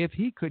mover. If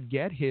he could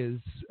get his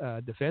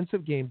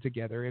defensive game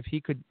together, if he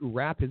could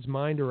wrap his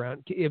mind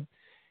around,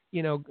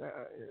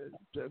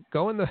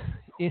 go in the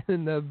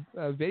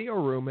video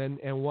room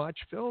and watch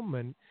film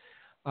and.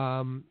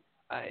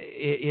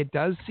 It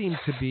does seem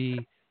to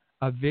be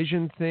a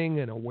vision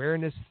thing, an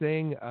awareness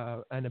thing,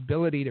 an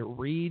ability to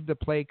read the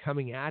play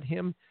coming at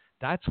him.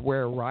 That's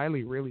where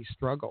Reilly really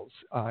struggles.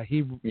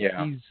 He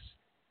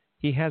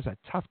has a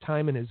tough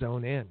time in his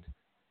own end.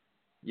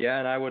 Yeah,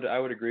 and I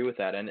would agree with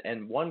that.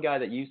 And one guy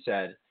that you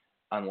said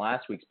on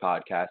last week's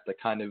podcast that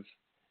kind of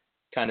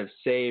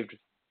saved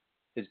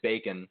his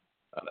bacon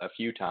a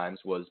few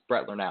times was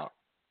Brett Lernout.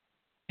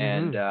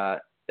 And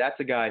that's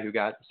a guy who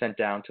got sent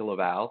down to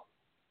Laval,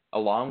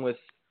 along with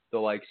the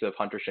likes of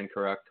Hunter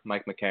Shinkaruk,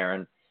 Mike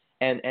McCarron.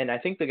 And I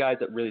think the guys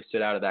that really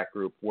stood out of that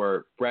group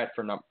were Brett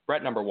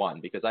number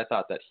 1, because I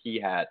thought that he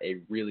had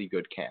a really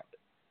good camp.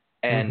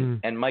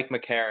 And Mike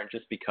McCarron,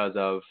 just because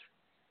of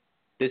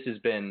this has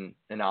been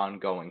an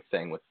ongoing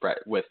thing with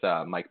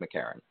Mike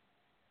McCarron.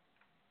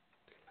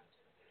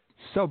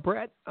 So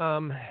Brett,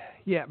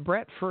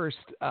 Brett first.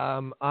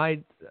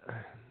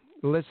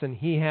 Listen.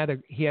 He had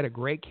a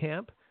great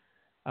camp.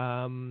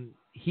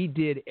 He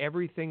did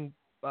everything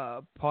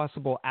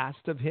possible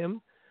asked of him.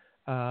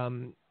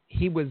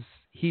 He was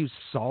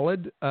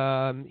solid.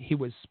 He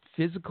was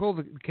physical.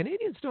 The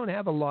Canadians don't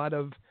have a lot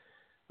of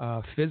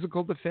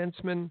physical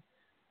defensemen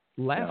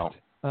left.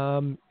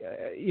 No.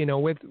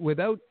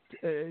 Without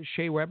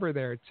Shea Weber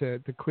there to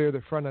clear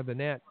the front of the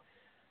net.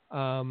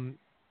 Juleson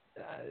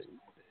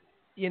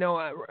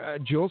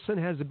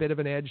has a bit of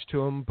an edge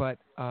to him, but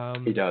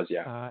he does,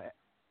 yeah.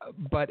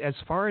 But as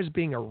far as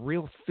being a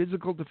real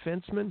physical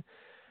defenseman,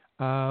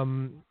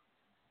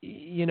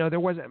 there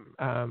wasn't.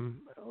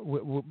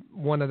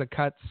 One of the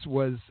cuts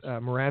was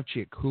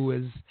Moravchik,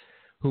 who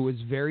was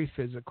very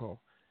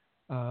physical,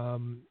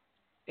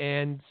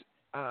 and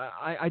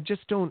I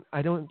just don't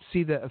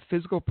see the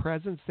physical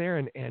presence there.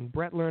 And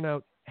Brett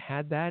Lernout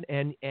had that,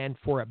 and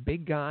for a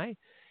big guy,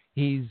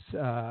 he's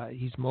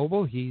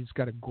mobile. He's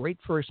got a great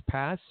first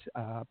pass,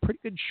 pretty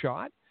good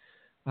shot.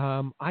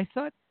 I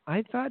thought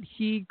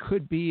he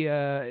could be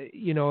a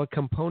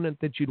component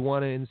that you'd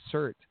want to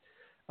insert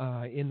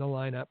in the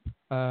lineup,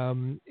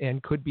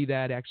 and could be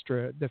that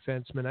extra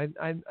defenseman.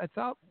 I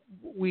thought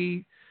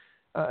we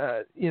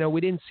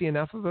didn't see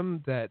enough of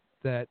him that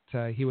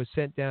he was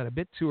sent down a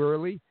bit too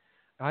early.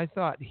 I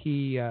thought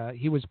he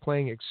was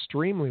playing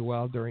extremely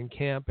well during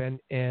camp,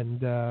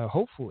 and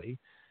hopefully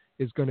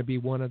is going to be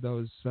one of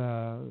those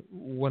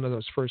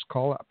first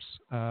call-ups.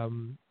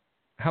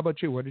 How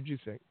about you? What did you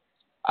think?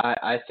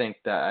 I think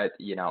that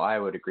I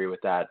would agree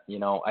with that.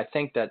 I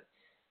think that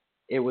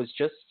it was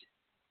just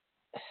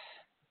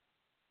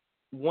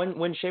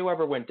when Shea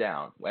Weber went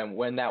down, and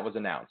when that was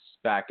announced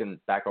back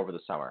over the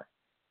summer,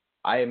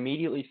 I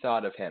immediately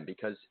thought of him,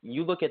 because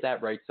you look at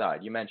that right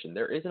side. You mentioned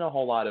there isn't a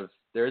whole lot of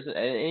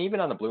and even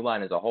on the blue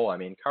line as a whole. I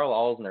mean, Karl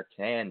Alzner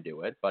can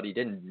do it, but he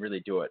didn't really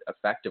do it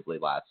effectively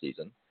last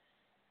season.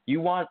 You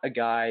want a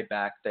guy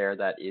back there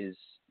that is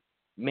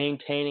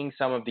maintaining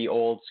some of the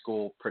old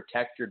school,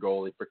 protect your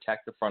goalie,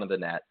 protect the front of the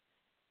net,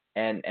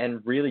 and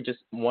really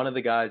just one of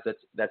the guys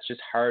that's just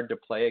hard to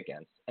play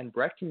against. And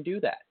Brett can do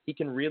that. He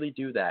can really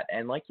do that.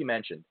 And like you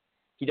mentioned,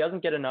 he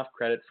doesn't get enough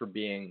credit for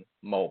being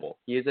mobile.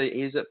 He's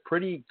a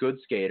pretty good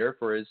skater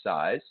for his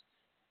size.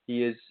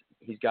 He's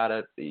got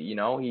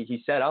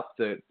he set up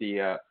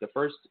the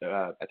first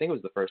I think it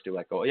was the first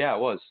Ouellet goal. Yeah, it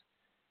was.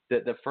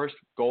 The first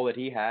goal that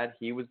he had,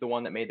 he was the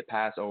one that made the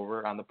pass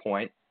over on the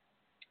point.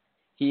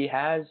 He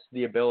has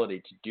the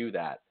ability to do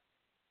that.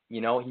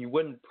 He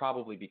wouldn't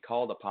probably be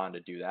called upon to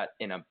do that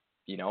in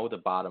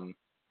the bottom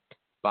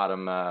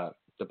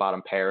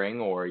pairing,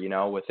 or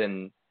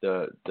within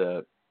the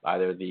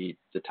either the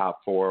top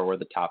 4 or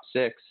the top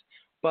 6,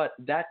 but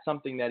that's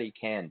something that he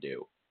can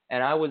do.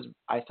 And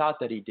I thought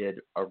that he did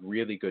a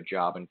really good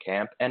job in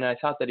camp, and I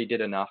thought that he did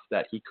enough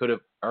that he could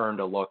have earned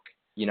a look,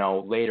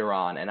 later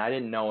on. And I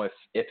didn't know if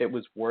it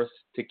was worth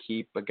to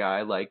keep a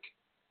guy like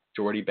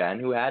Jordy Ben,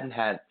 who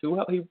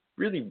he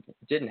really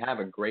didn't have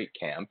a great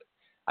camp.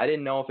 I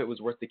didn't know if it was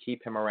worth to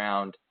keep him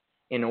around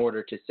in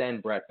order to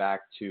send Brett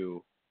back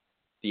to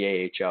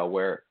the AHL,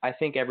 where I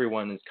think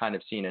everyone has kind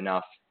of seen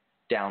enough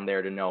down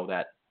there to know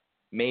that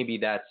maybe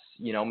that's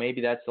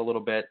a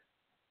little bit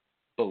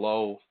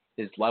below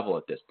his level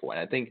at this point.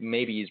 I think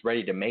maybe he's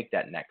ready to make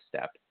that next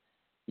step,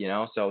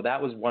 So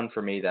that was one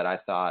for me that I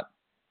thought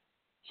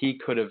he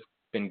could have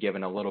been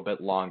given a little bit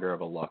longer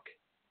of a look.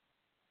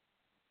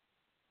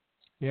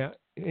 Yeah,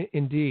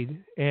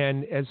 indeed.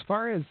 And as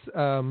far as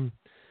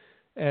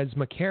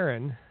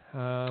McCarron,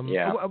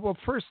 well,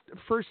 first,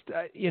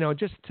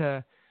 just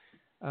to,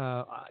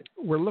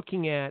 we're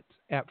looking at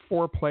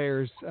 4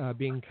 players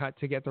being cut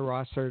to get the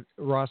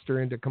roster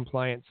into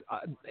compliance,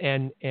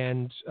 and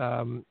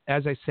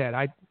as I said,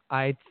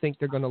 I think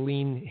they're going to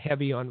lean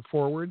heavy on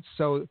forwards.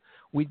 So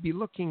we'd be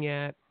looking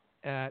at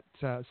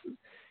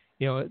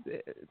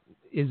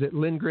is it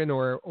Lindgren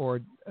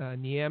or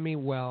Niemi?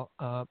 Well,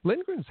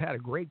 Lindgren's had a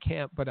great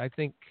camp, but I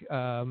think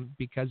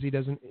because he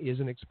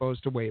isn't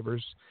exposed to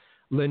waivers,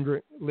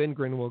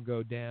 Lindgren will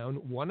go down.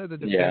 One of the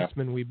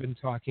defensemen we've been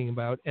talking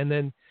about, and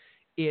then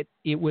it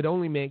would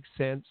only make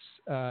sense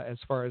as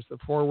far as the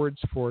forwards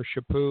for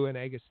Chaput and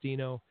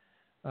Agostino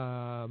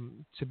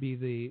to be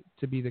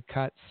the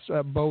cuts.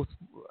 Both,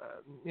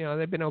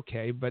 they've been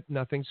okay, but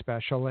nothing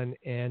special,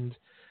 and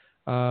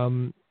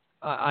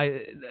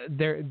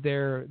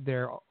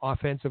their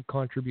offensive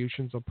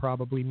contributions will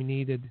probably be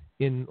needed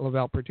in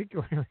Laval,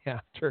 particularly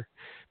after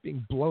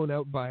being blown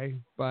out by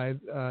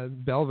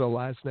Belleville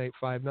last night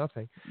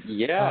 5-0.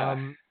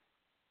 Yeah,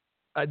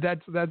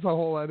 that's a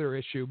whole other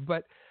issue.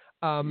 But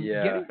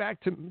getting back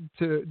to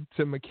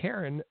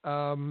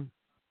McCarron,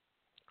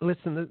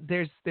 listen,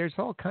 there's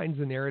all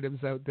kinds of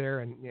narratives out there,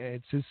 and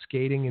it's his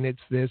skating, and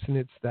it's this and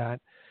it's that.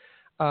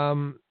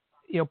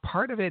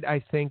 Part of it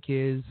I think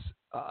is.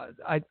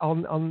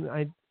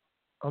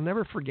 I'll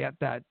never forget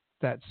that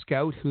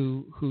scout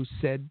who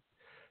said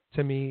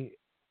to me,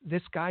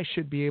 this guy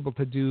should be able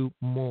to do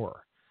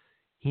more.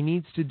 He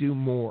needs to do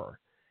more.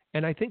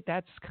 And I think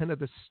that's kind of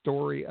the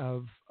story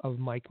of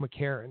Mike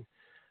McCarron.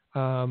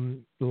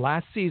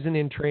 Last season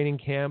in training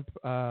camp,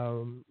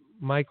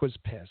 Mike was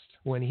pissed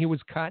when he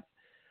was cut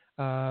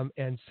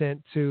and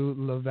sent to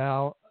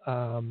Laval.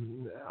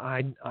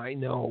 I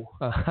know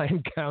I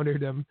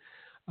encountered him.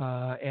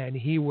 And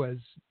he was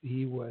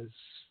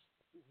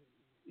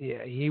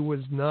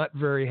not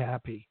very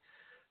happy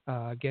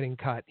getting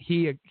cut.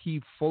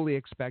 He fully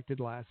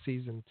expected last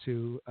season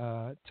to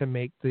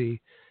make the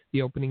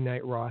opening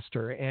night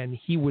roster, and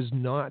he was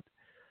not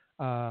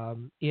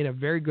in a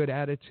very good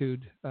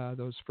attitude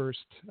those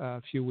first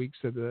few weeks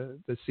of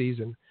the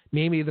season,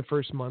 maybe the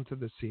first month of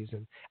the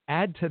season.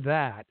 Add to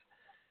that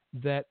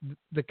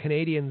the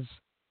Canadiens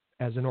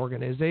as an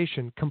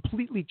organization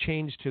completely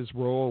changed his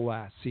role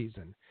last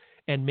season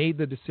and made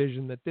the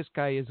decision that this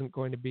guy isn't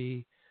going to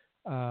be,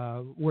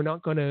 we're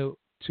not going to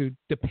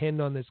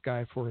depend on this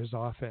guy for his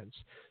offense.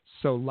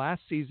 So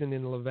last season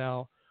in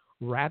Laval,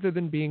 rather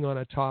than being on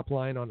a top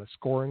line, on a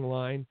scoring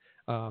line,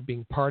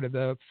 being part of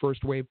the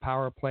first wave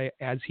power play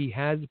as he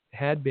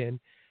had been,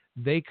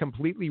 they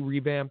completely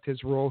revamped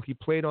his role. He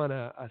played on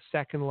a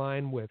second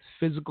line with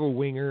physical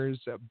wingers,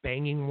 a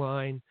banging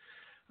line,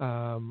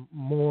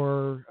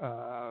 more,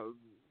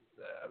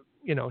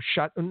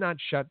 not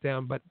shut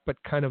down, but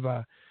kind of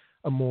a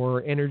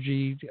more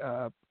energy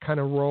kind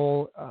of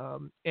role.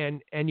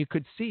 And you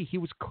could see he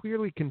was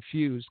clearly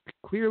confused.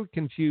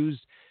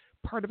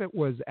 Part of it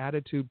was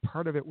attitude.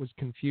 Part of it was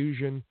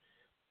confusion.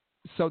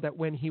 So that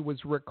when he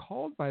was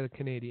recalled by the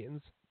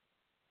Canadiens,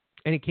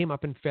 and he came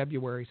up in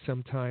February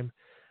sometime,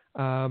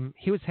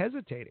 he was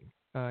hesitating.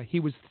 He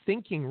was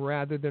thinking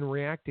rather than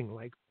reacting,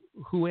 like,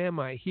 who am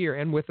I here?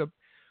 And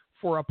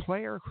for a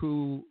player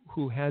who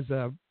has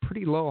a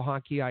pretty low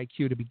hockey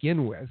IQ to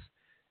begin with,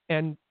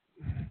 and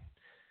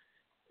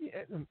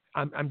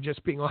I'm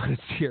just being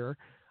honest here.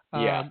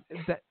 That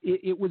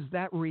it was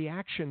that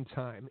reaction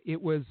time.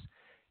 It was,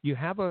 you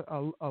have a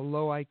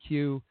low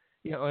IQ.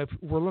 If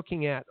we're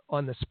looking at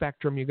on the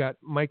spectrum, you got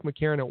Mike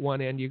McCarron at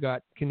one end, you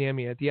got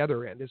Kaniemi at the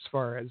other end, as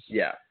far as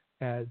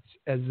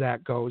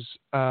that goes.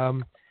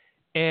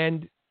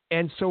 And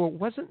so it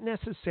wasn't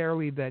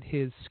necessarily that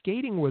his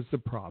skating was the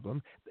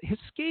problem. His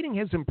skating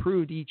has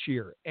improved each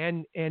year,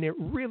 and it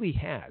really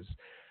has.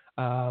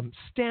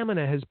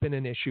 Stamina has been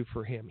an issue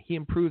for him. He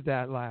improved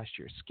that last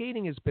year.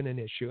 Skating has been an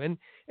issue, and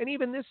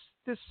even this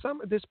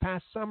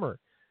past summer,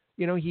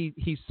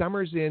 he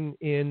summers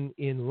in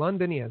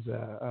London. He has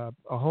a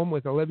home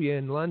with Olivia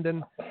in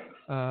London.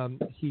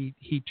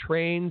 He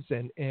trains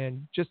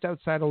and just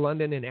outside of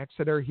London in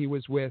Exeter, he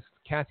was with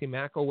Kathy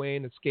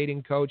McElwain, a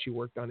skating coach. He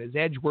worked on his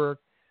edge work,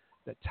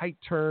 the tight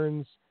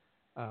turns,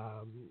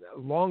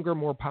 longer,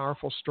 more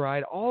powerful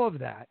stride, all of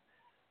that.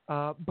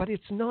 but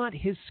it's not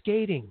his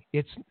skating.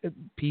 It's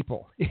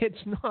people. It's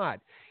not.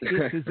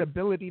 It's his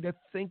ability to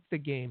think the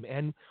game.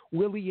 And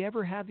will he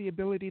ever have the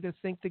ability to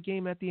think the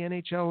game at the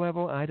NHL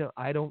level? I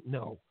don't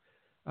know.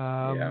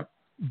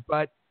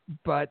 But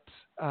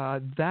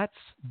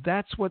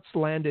that's what's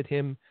landed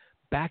him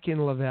back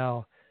in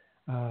Laval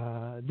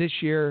this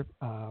year.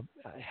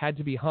 Had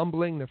to be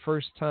humbling the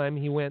first time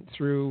he went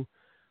through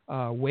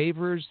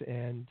waivers,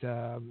 and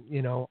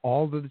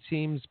all of the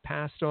teams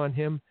passed on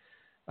him.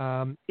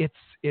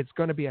 It's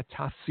going to be a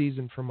tough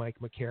season for Mike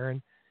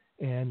McCarron,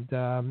 and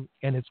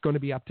it's going to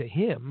be up to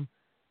him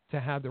to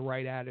have the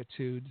right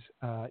attitude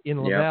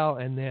in Laval,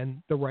 and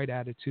then the right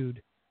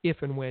attitude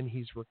if and when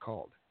he's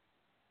recalled.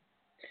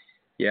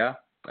 Yeah,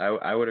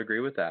 I would agree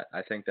with that.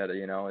 I think that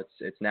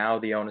it's now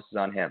the onus is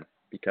on him,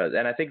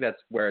 and I think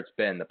that's where it's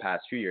been the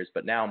past few years,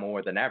 but now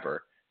more than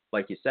ever,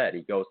 like you said,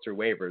 he goes through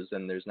waivers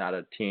and there's not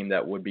a team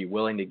that would be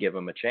willing to give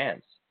him a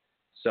chance.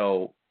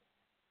 So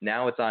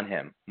now it's on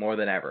him more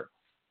than ever.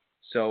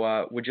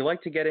 So would you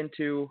like to get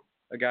into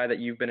a guy that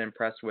you've been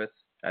impressed with?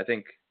 I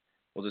think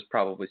we'll just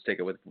probably stick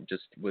it with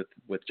just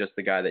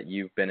the guy that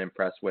you've been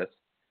impressed with.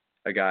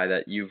 A guy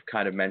that you've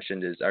kind of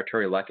mentioned is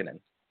Artturi Lehkonen.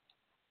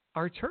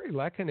 Artturi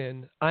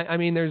Lehkonen. I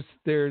mean, there's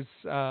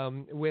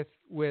with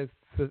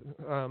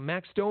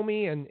Max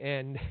Domi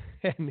and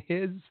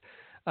his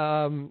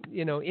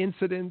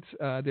incident.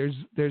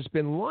 There's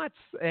been lots,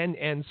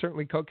 and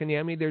certainly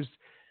Kotkaniemi.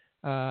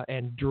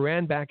 And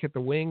Duran back at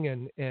the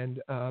wing,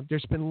 and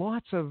there's been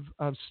lots of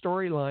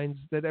storylines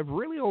that have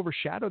really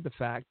overshadowed the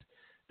fact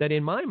that,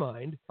 in my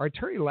mind,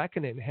 Artturi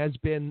Lehkonen has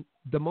been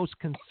the most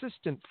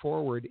consistent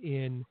forward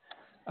in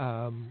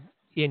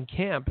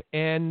camp,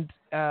 and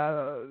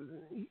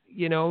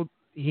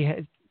he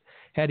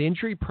had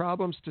injury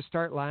problems to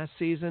start last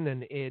season,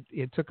 and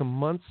it took him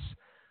months.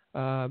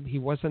 He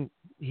wasn't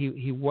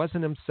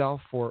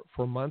himself for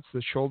months.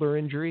 The shoulder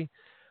injury.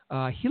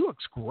 He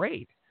looks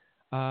great.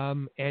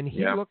 And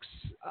he looks,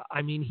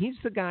 he's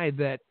the guy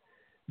that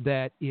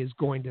is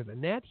going to the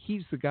net.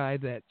 He's the guy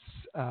that's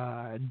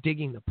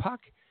digging the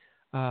puck.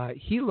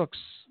 He looks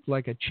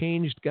like a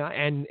changed guy,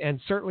 and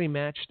certainly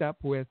matched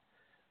up with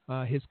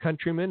his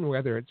countrymen,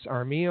 whether it's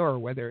Armia or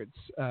whether it's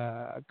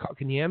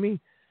Kotkaniemi.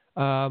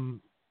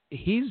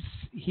 He's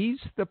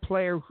the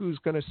player who's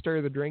going to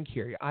stir the drink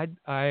here.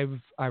 I've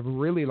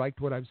really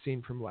liked what I've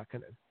seen from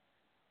Lehkonen.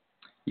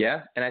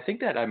 Yeah, and I think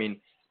that,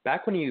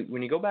 back when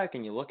you go back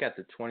and you look at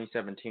the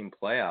 2017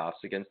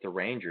 playoffs against the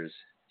Rangers,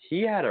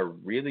 he had a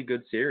really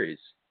good series.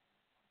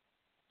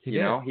 He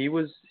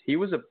was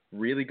a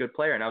really good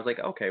player, and I was like,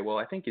 okay, well,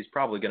 I think he's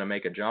probably going to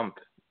make a jump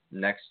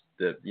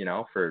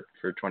for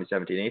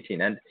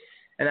 2017-18, and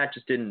that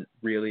just didn't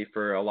really,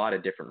 for a lot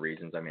of different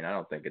reasons. I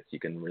don't think you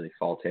can really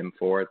fault him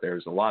for it.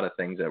 There's a lot of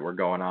things that were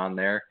going on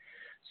there.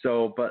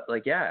 So, but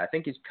I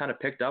think he's kind of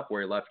picked up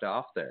where he left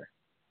off there.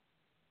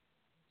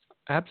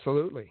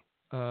 Absolutely.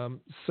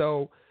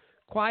 So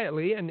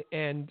quietly, and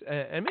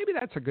maybe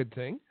that's a good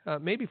thing.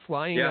 Maybe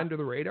flying under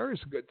the radar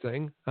is a good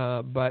thing.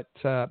 But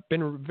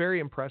been very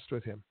impressed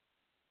with him.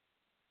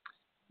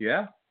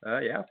 Yeah,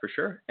 for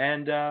sure.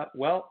 And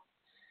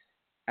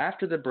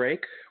after the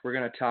break, we're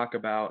going to talk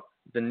about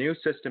the new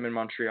system in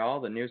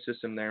Montreal, the new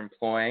system they're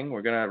employing.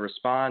 We're going to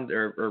respond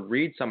or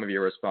read some of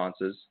your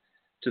responses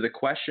to the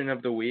question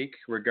of the week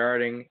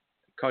regarding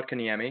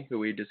Kotkaniemi, who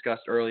we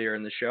discussed earlier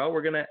in the show.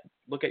 We're going to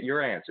look at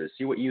your answers,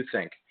 see what you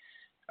think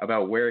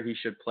about where he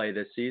should play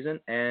this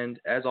season. And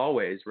as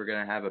always, we're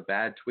going to have a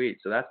bad tweet.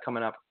 So that's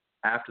coming up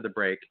after the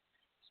break.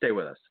 Stay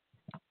with us.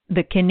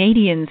 The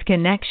Canadiens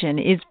Connection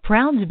is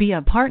proud to be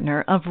a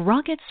partner of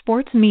Rocket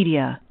Sports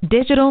Media,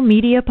 digital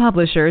media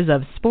publishers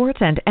of sports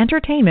and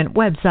entertainment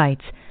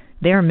websites.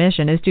 Their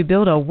mission is to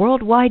build a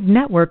worldwide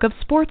network of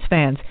sports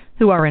fans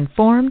who are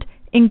informed,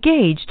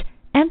 engaged,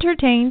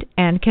 entertained,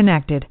 and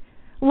connected.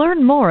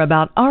 Learn more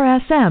about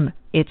RSM,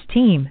 its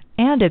team,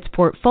 and its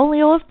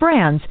portfolio of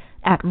brands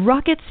at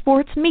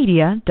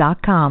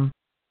rocketsportsmedia.com.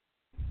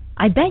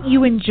 I bet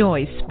you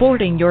enjoy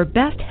sporting your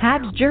best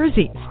Habs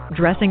jerseys,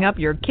 dressing up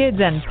your kids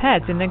and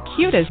pets in the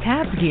cutest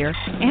Habs gear,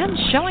 and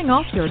showing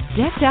off your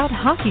decked-out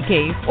hockey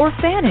cave or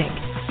fanning.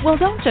 Well,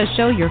 don't just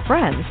show your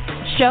friends.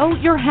 Show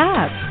your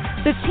Habs.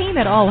 The team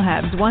at All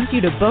Habs wants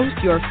you to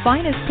boast your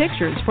finest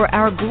pictures for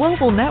our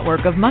global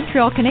network of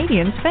Montreal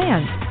Canadiens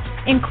fans.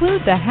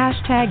 Include the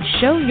hashtag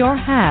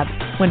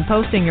 #ShowYourHabs when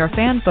posting your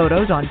fan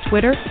photos on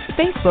Twitter,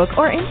 Facebook,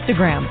 or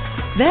Instagram.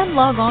 Then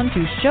log on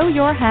to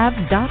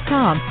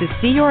showyourhabs.com to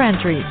see your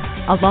entries,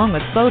 along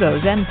with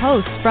photos and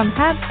posts from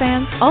Habs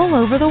fans all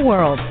over the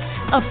world.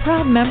 A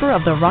proud member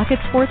of the Rocket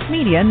Sports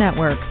Media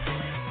Network.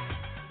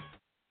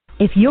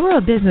 If you're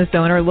a business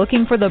owner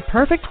looking for the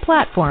perfect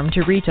platform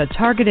to reach a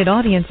targeted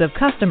audience of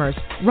customers,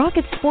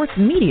 Rocket Sports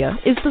Media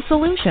is the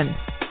solution.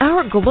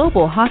 Our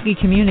global hockey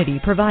community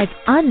provides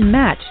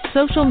unmatched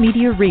social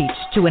media reach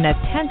to an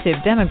attentive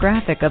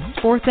demographic of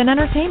sports and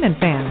entertainment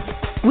fans.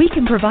 We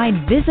can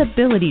provide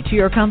visibility to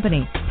your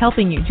company,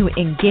 helping you to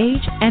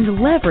engage and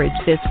leverage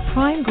this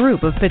prime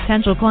group of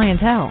potential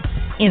clientele.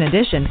 In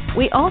addition,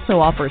 we also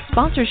offer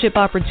sponsorship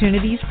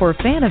opportunities for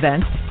fan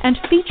events and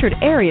featured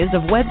areas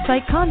of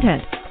website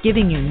content,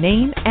 giving you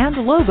name and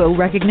logo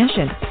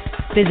recognition.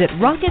 Visit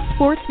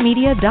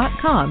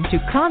rocketsportsmedia.com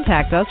to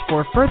contact us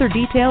for further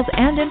details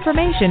and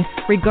information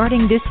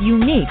regarding this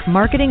unique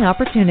marketing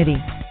opportunity.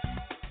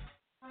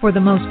 For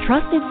the most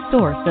trusted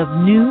source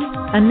of news,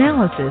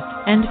 analysis,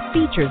 and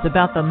features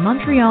about the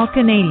Montreal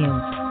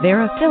Canadiens,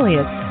 their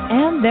affiliates,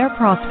 and their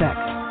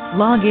prospects,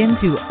 log in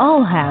to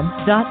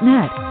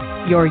allhabs.net,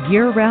 your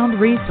year-round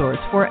resource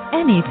for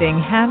anything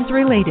Habs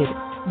related.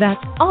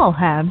 That's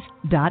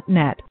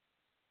allhabs.net.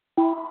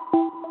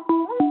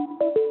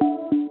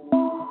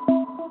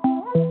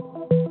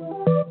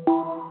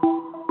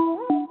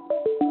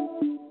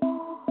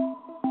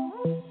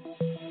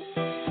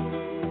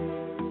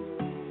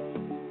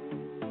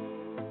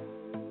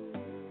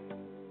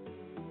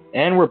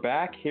 And we're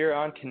back here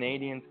on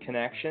Canadiens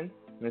Connection.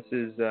 This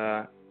has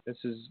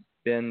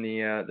been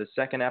the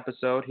second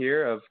episode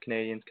here of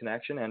Canadiens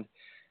Connection, and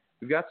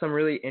we've got some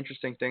really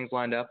interesting things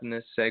lined up in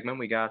this segment.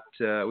 We talked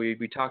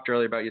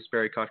earlier about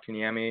Jesperi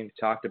Kotkaniemi. We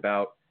talked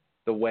about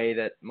the way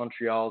that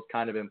Montreal's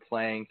kind of been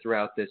playing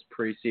throughout this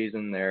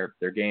preseason,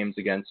 their games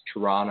against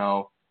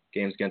Toronto,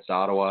 games against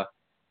Ottawa,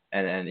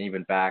 and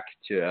even back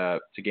to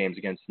games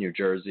against New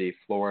Jersey,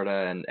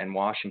 Florida, and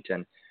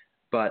Washington.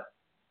 But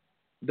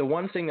the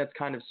one thing that's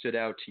kind of stood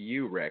out to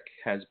you, Rick,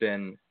 has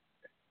been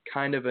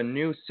kind of a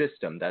new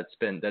system that's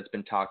been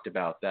talked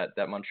about that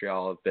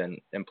Montreal have been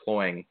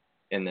employing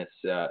in this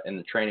in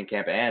the training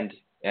camp and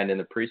in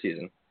the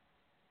preseason.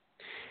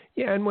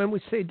 Yeah, and when we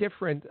say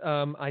different,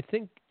 I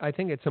think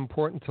it's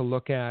important to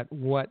look at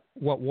what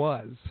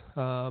was.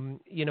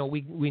 We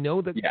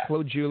know that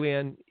Claude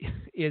Julien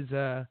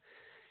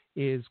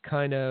is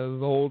kind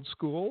of old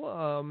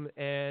school,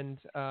 and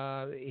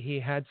he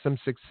had some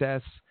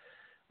success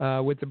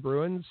with the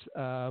Bruins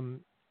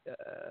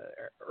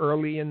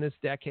early in this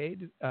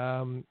decade,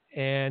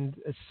 and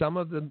some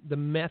of the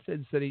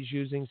methods that he's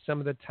using, some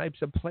of the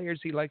types of players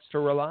he likes to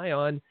rely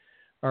on,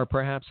 are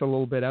perhaps a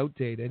little bit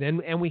outdated.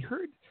 And we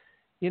heard,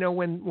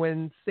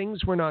 when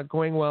things were not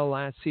going well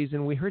last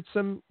season, we heard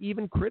some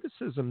even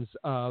criticisms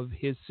of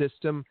his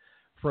system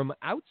from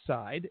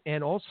outside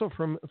and also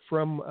from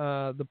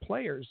the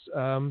players.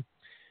 On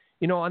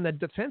the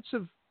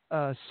defensive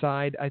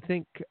side, I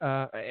think,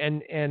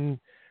 and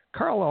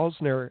Carl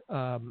Alsner,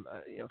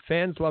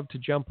 fans love to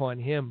jump on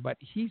him, but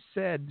he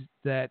said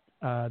that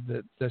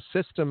the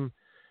system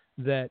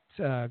that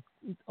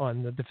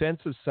on the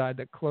defensive side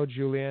that Claude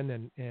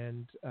Julien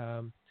and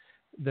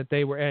that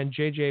they were and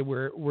JJ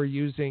were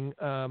using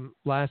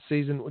last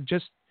season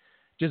just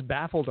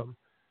baffled him.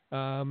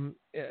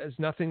 It's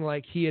nothing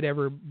like he had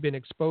ever been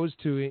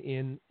exposed to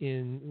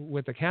in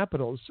with the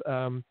Capitals.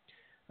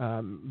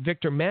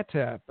 Victor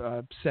Mete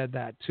said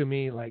that to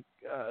me, like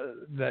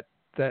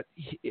that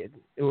it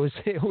was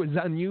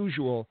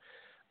unusual,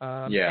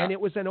 and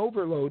it was an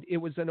overload. It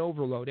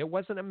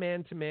wasn't a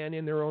man-to-man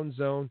in their own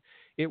zone.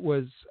 It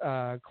was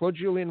Claude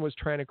Julien was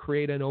trying to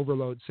create an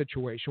overload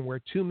situation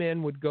where two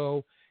men would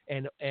go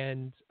and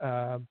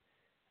kind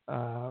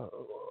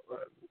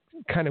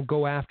of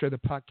go after the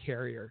puck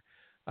carrier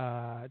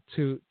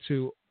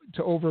to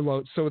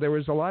overload. So there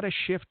was a lot of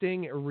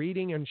shifting,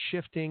 reading, and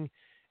shifting,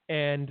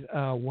 and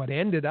what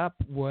ended up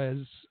was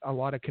a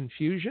lot of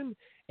confusion.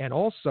 And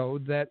also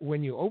that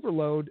when you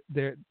overload,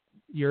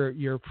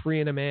 you're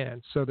freeing a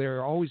man. So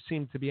there always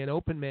seemed to be an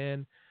open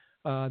man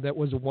that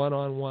was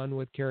one-on-one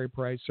with Carey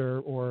Price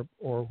or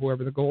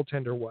whoever the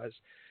goaltender was.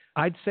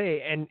 I'd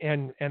say,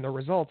 and the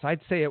results, I'd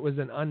say it was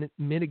an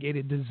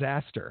unmitigated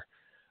disaster.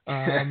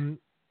 I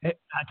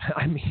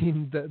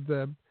mean,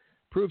 the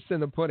proof's in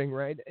the pudding,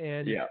 right?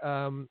 And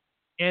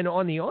and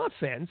on the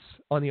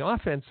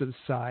offensive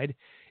side,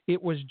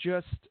 it was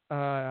just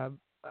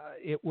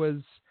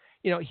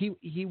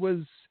he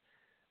was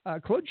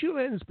Claude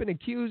Julien has been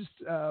accused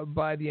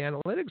by the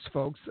analytics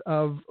folks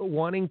of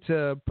wanting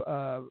to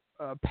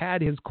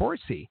pad his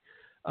Corsi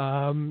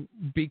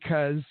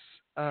because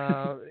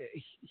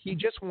he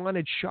just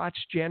wanted shots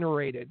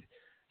generated.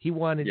 He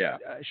wanted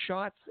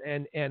shots,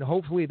 and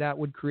hopefully that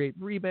would create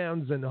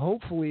rebounds, and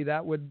hopefully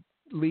that would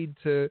lead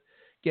to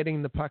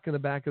getting the puck in the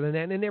back of the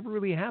net. And it never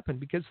really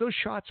happened because those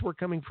shots were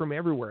coming from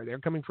everywhere. They're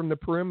coming from the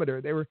perimeter.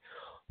 They were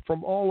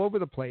from all over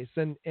the place.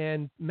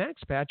 And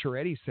Max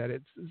Pacioretty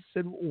said,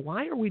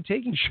 why are we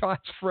taking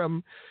shots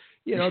from,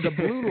 the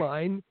blue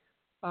line?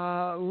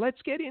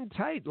 Let's get in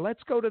tight.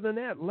 Let's go to the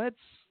net. Let's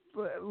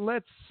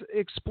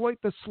exploit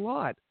the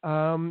slot.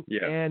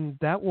 And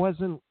that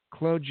wasn't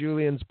Claude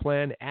Julien's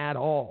plan at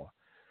all.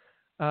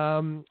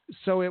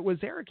 So it was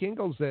Eric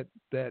Ingles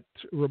that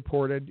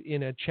reported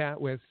in a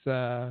chat with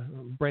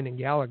Brendan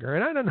Gallagher.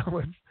 And I don't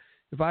know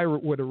if I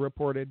would have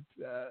reported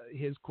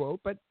his quote,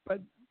 but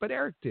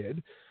Eric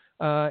did,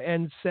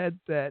 and said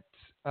that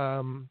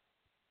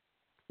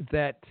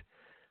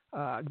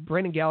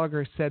Brendan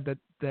Gallagher said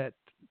that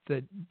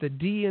the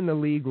D in the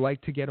league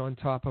like to get on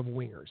top of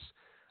wingers.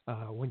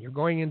 When you're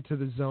going into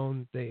the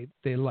zone, they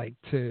like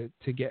to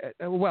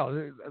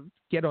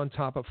get on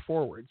top of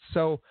forwards.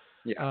 So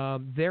Yeah.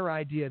 Their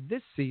idea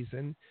this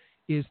season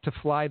is to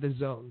fly the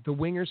zone. The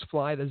wingers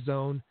fly the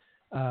zone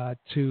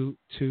to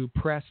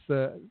press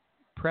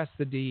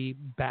the D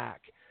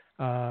back,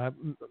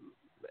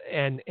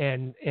 and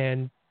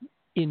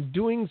in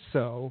doing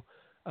so,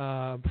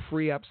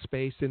 free up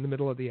space in the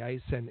middle of the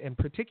ice, and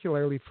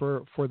particularly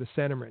for the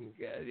centerman.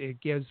 It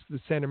gives the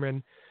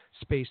centerman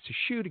space to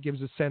shoot. It gives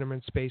the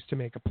centerman space to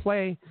make a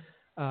play,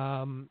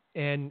 and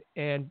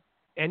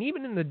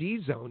even in the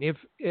D zone,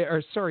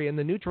 in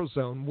the neutral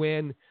zone,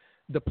 when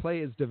the play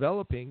is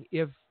developing,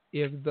 if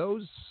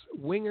those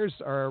wingers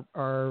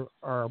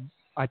are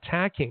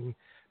attacking,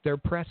 they're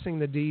pressing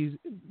the D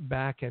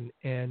back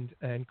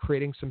and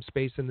creating some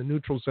space in the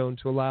neutral zone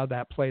to allow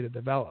that play to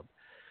develop.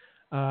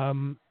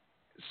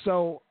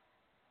 So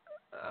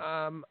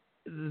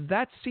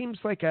that seems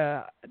like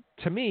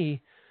to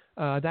me,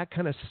 that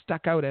kind of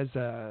stuck out as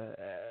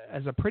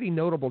a pretty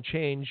notable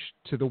change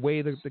to the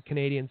way that the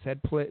Canadians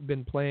had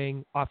been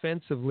playing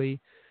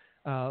offensively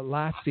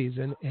last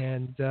season,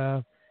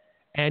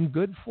 and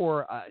good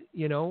for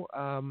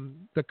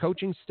the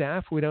coaching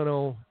staff. We don't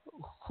know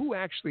who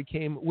actually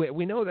came.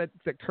 We know that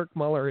Kirk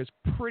Muller is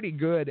pretty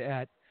good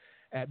at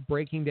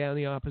breaking down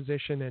the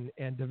opposition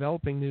and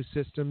developing new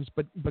systems,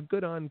 but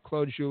good on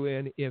Claude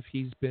Julien if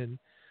he's been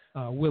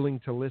willing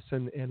to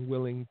listen and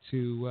willing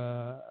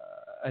to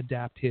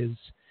adapt his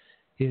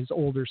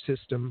older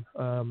system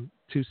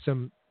to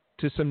some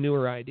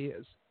newer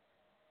ideas.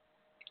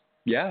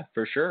 Yeah,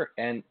 for sure.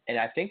 And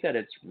I think that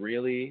it's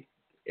really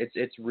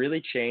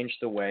changed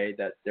the way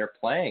that they're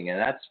playing, and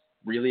that's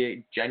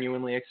really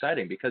genuinely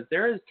exciting because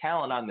there is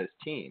talent on this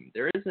team.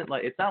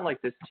 It's not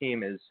like this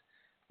team is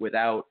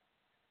without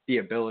the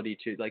ability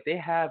to, like, they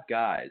have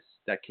guys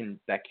that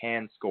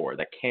can score,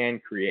 that can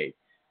create.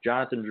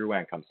 Jonathan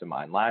Drouin comes to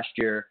mind. Last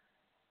year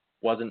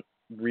wasn't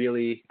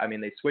really,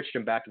 they switched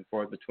him back and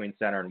forth between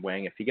center and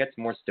wing. If he gets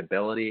more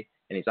stability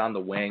and he's on the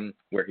wing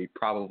where he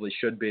probably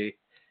should be,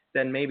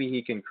 then maybe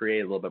he can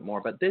create a little bit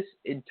more. But this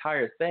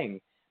entire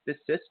thing, this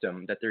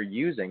system that they're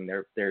using,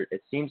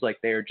 it seems like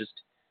they are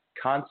just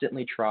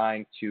constantly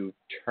trying to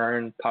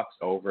turn pucks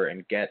over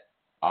and get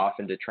off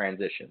into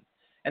transition.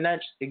 And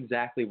that's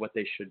exactly what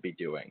they should be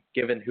doing,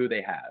 given who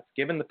they have.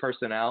 Given the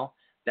personnel,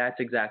 that's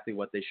exactly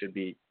what they should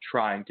be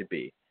trying to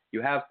be.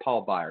 You have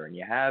Paul Byron,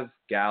 you have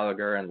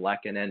Gallagher and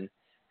Lehkonen,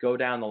 go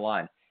down the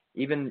line.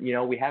 Even,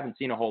 we haven't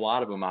seen a whole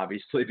lot of them,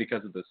 obviously,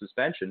 because of the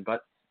suspension,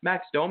 but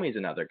Max Domi's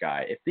another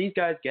guy. If these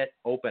guys get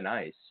open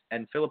ice,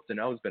 and Philip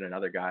Deneau's been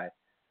another guy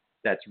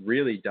that's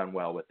really done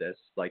well with this,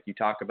 like you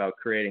talk about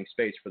creating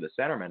space for the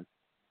centerman.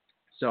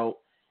 So,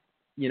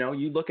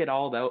 you look at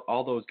all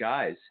those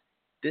guys,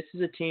 this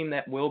is a team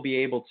that will be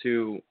able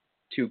to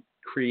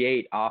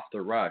create off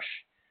the rush.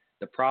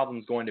 The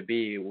problem's going to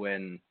be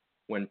when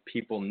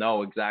people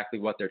know exactly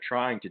what they're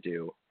trying to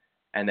do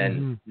and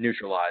then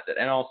neutralize it.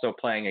 And also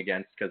playing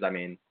against, because,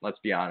 let's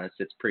be honest,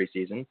 it's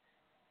preseason.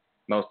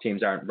 Most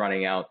teams aren't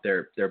running out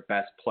their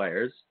best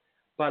players.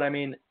 But,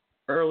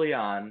 early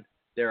on,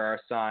 there are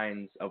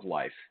signs of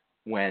life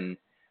when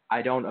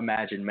I don't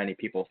imagine many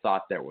people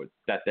thought there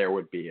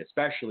would be,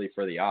 especially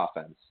for the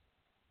offense.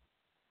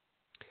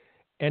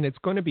 And it's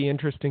going to be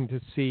interesting to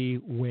see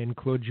when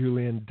Claude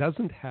Julien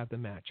doesn't have the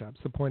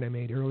matchups, the point I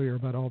made earlier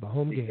about all the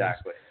home games,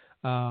 exactly.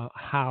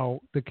 How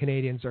the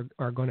Canadians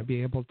are going to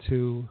be able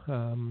to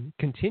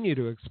continue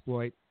to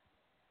exploit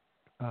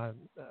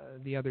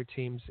the other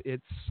teams.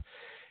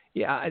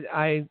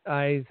 I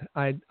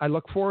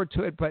look forward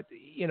to it, but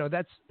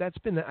that's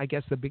been, I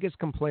guess, the biggest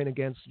complaint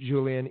against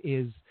Julien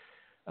is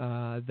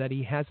that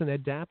he hasn't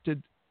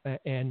adapted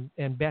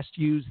and best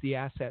use the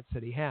assets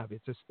that he have.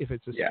 If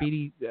it's a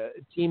speedy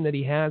team that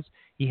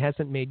he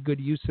hasn't made good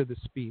use of the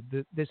speed.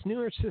 This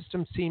newer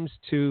system seems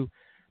to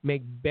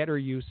make better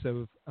use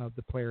of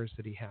the players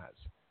that he has.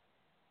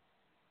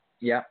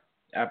 Yeah,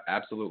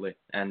 absolutely.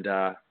 And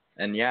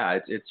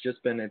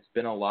it's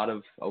been a lot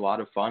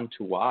of fun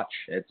to watch.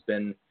 It's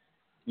been,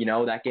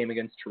 that game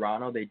against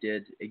Toronto, they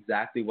did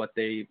exactly what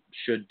they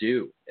should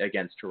do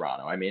against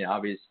Toronto.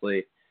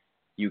 Obviously,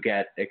 you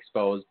get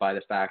exposed by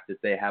the fact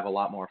that they have a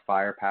lot more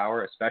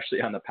firepower,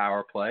 especially on the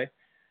power play.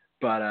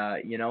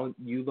 But,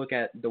 you look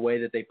at the way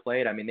that they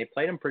played. They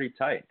played them pretty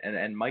tight.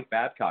 And Mike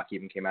Babcock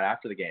even came out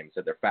after the game and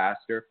said they're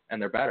faster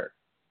and they're better.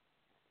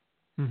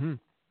 Mm-hmm.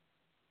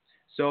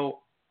 So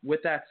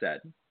with that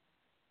said,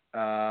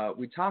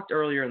 we talked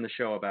earlier in the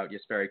show about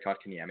Jesperi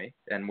Kotkaniemi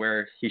and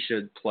where he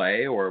should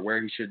play or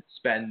where he should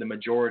spend the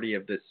majority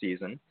of this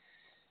season.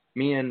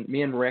 Me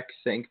and Rick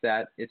think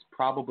that it's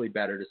probably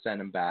better to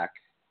send him back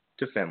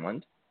to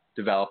Finland,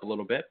 develop a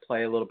little bit,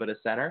 play a little bit of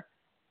center.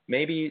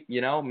 Maybe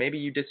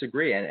you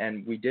disagree.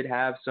 And we did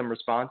have some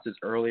responses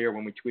earlier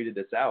when we tweeted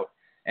this out.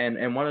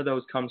 And one of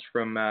those comes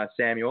from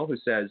Samuel, who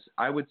says,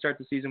 I would start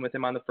the season with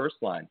him on the first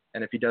line.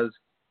 And if he does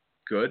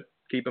good,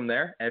 keep him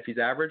there. And if he's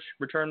average,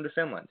 return him to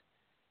Finland.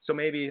 So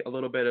maybe a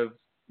little bit of,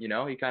 he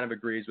kind of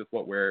agrees with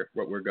what we're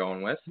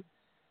going with.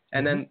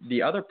 And then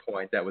the other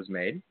point that was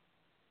made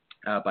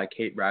by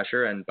Kate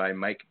Rasher and by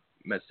Mike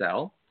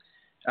Massell,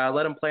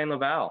 let him play in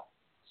Laval.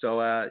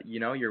 So,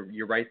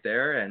 you're right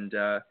there, and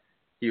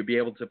he would be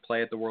able to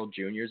play at the World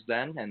Juniors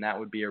then, and that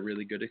would be a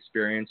really good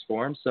experience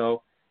for him.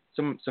 So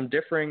some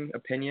differing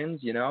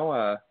opinions,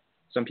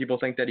 some people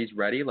think that he's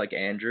ready, like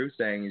Andrew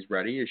saying he's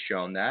ready has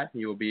shown that.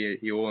 He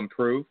will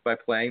improve by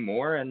playing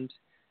more and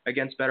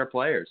against better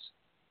players.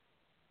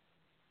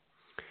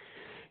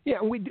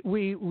 Yeah, we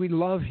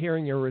love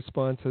hearing your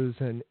responses,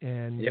 and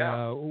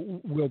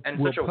we'll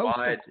such a post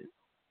wide,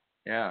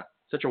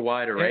 such a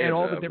wide array and of,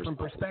 all the different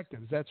responses.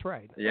 perspectives. That's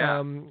right.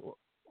 Yeah.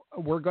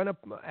 We're gonna,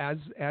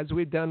 as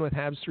we've done with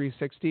Habs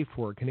 360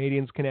 for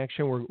Canadians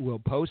Connection, we'll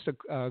post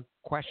a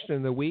question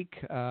of the week,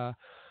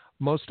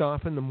 most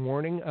often the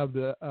morning of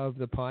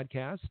the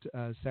podcast,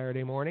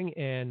 Saturday morning,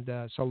 and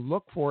so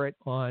look for it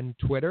on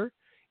Twitter.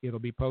 It'll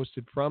be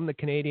posted from the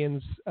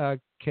Canadians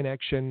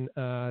Connection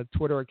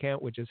Twitter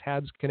account, which is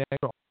Habs Connection.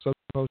 Also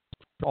posted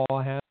for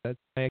all Habs. That's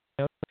my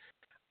account.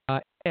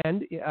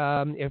 And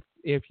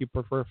if you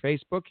prefer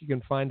Facebook, you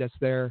can find us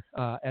there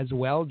as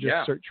well.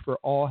 Just search for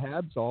All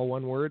Habs, all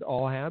one word,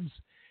 All Habs,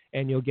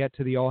 and you'll get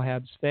to the All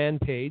Habs fan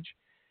page.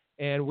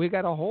 And we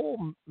got a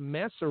whole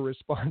mess of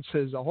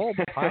responses, a whole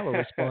pile of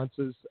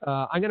responses.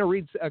 I'm going to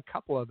read a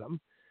couple of them.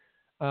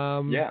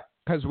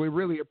 Because we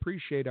really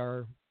appreciate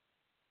our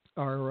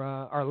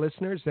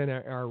listeners and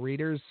our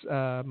readers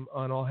on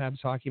All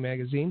Habs Hockey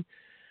Magazine.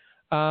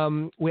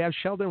 We have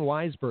Sheldon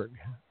Weisberg,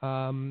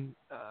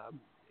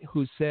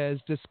 who says,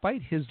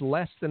 despite his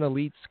less than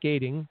elite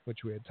skating, which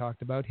we had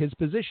talked about, his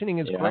positioning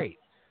is great,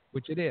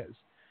 which it is,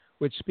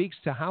 which speaks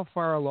to how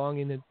far along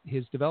in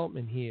his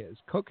development he is.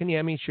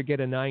 Kotkaniemi should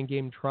get a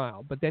 9-game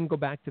trial, but then go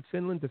back to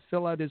Finland to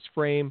fill out his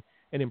frame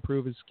and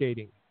improve his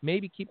skating.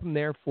 Maybe keep him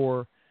there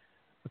for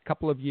a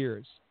couple of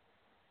years.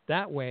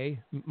 That way,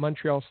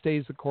 Montreal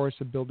stays the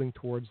course of building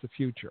towards the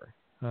future.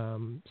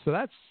 So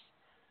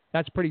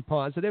that's pretty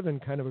positive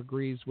and kind of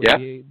agrees with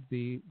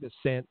the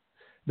sense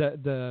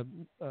that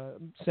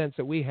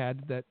we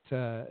had that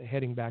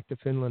heading back to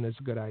Finland is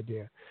a good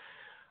idea.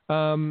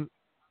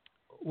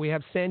 We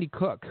have Sandy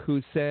Cook,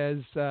 who says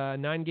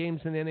 9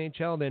 games in the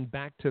NHL, then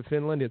back to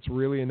Finland. It's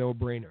really a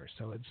no-brainer.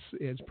 So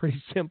it's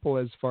pretty simple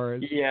as far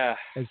as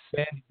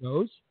Sandy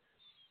goes.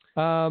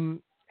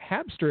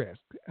 Habstrix.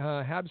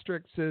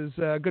 Habstrix is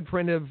a good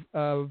friend of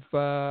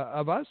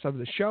us, of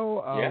the show,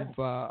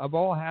 of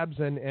All Habs,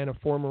 and a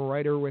former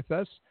writer with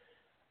us.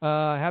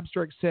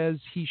 Habstrix says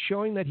he's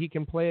showing that he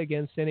can play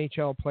against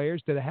NHL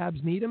players. Do the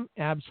Habs need him?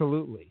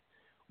 Absolutely.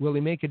 Will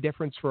he make a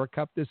difference for a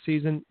cup this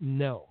season?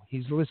 No.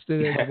 He's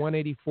listed as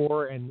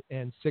 184 and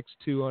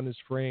 6'2" on his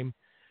frame.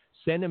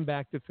 Send him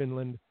back to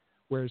Finland,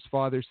 where his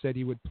father said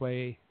he would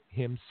play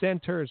him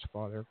center. His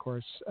father, of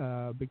course,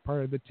 a big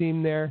part of the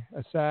team there,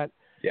 Asat.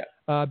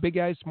 Big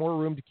Ice, more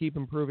room to keep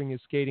improving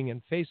his skating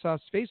and faceoffs.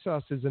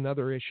 Faceoffs is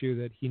another issue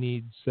that he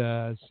needs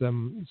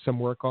some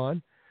work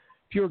on.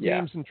 Fewer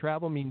games and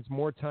travel means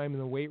more time in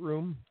the weight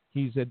room.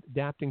 He's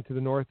adapting to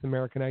the North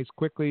American ice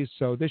quickly,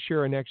 so this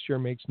year or next year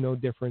makes no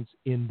difference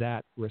in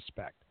that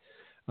respect.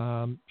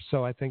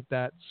 So I think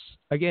that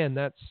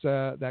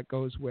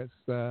goes with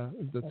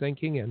the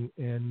thinking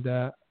and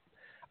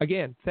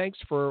again, thanks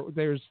for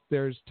there's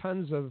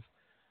tons of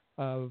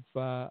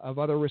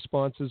other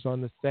responses on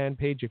the fan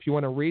page. If you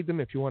want to read them,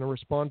 if you want to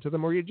respond to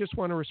them, or you just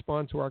want to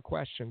respond to our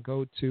question,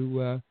 go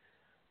to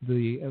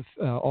the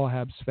All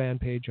Habs fan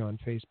page on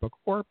Facebook,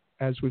 or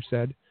as we've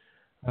said,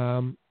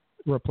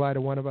 reply to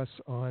one of us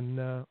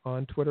on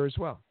Twitter as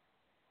well.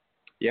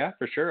 Yeah,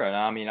 for sure. And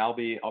I mean, I'll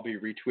be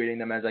retweeting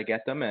them as I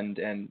get them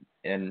and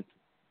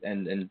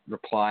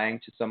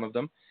replying to some of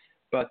them.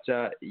 But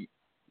so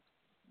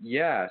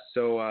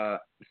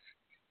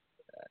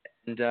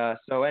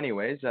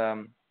anyways,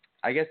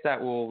 I guess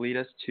that will lead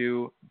us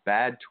to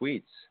bad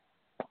tweets.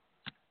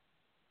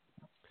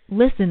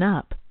 Listen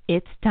up.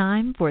 It's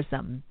time for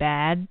some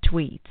bad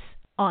tweets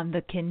on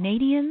the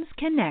Canadians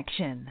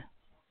Connection.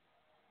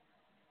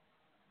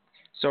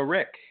 So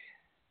Rick,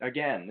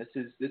 again, this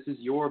is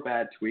your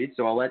bad tweet.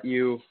 So I'll let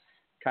you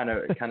kind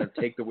of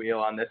take the wheel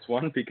on this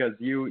one, because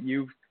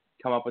you've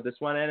come up with this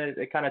one, and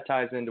it kind of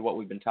ties into what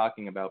we've been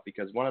talking about,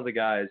 because one of the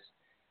guys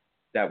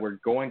that we're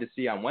going to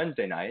see on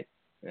Wednesday night,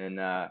 and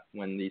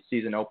when the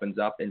season opens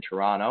up in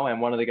Toronto, and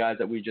one of the guys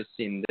that we just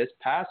seen this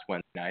past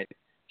Wednesday night,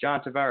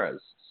 John Tavares.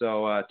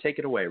 So take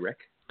it away, Rick.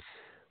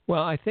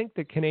 Well, I think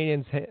the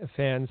Canadians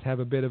fans have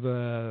a bit of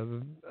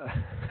a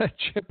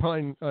chip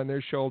on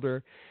their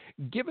shoulder,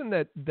 given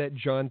that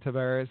John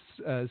Tavares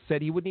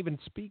said he wouldn't even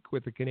speak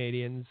with the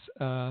Canadians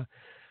over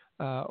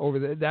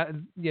that.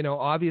 You know,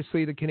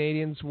 obviously the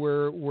Canadians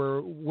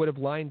would have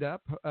lined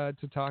up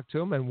to talk to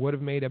him and would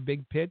have made a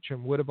big pitch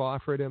and would have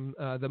offered him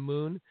the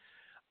moon.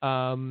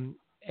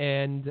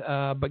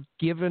 But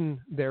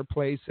given their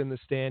place in the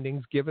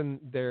standings, given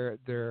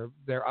their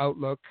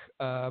outlook,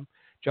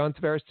 John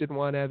Tavares didn't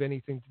want to have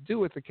anything to do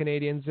with the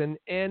Canadians,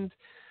 and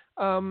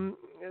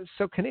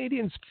so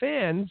Canadians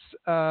fans,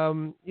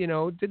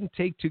 didn't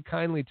take too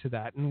kindly to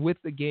that. And with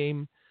the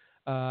game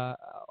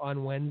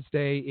on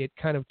Wednesday, it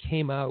kind of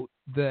came out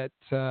that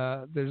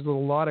there's a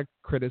lot of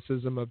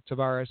criticism of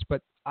Tavares,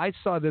 but I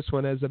saw this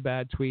one as a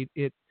bad tweet.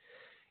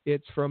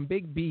 It's from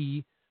Big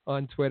B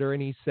on Twitter,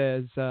 and he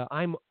says,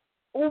 I'm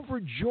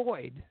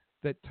overjoyed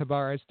that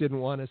Tavares didn't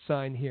want to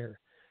sign here.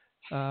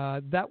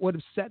 That would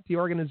have set the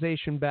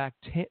organization back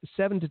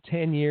 7 to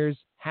 10 years,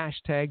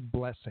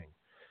 #blessing.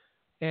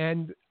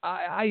 And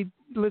I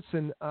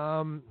listen,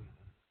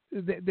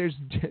 there's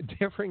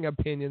differing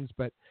opinions,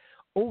 but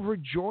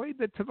overjoyed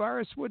that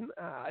Tavares wouldn't,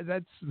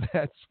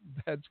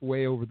 that's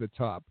way over the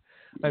top.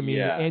 I mean,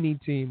 any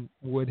team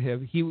would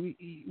have.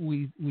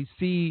 We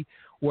see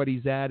what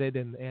he's added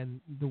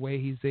and the way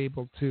he's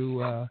able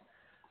to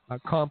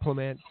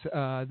complement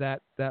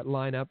that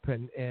lineup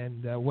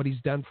and what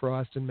he's done for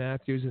Austin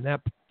Matthews, and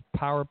that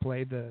power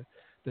play, the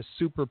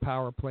super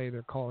power play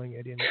they're calling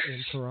it in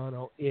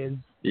Toronto, is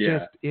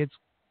just, it's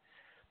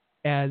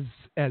as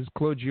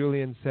Claude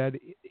Julien said,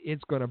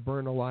 it's going to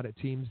burn a lot of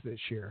teams this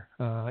year.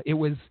 It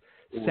was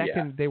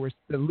second. They were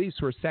the Leafs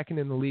were second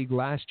in the league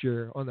last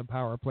year on the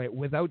power play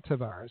without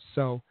Tavares.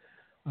 So,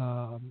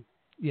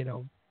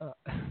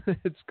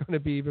 it's going to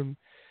be even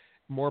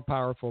more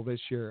powerful this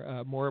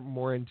year,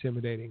 more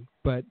intimidating.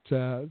 But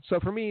so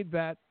for me,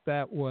 that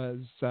was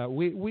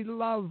we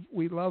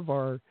love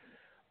our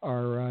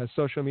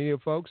social media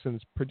folks, and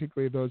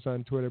particularly those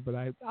on Twitter. But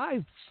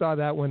I saw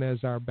that one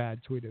as our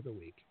bad tweet of the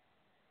week.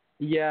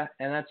 Yeah,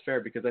 and that's fair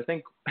because I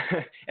think,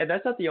 and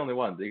that's not the only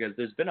one, because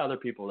there's been other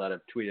people that have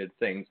tweeted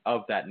things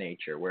of that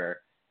nature where,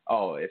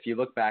 if you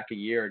look back a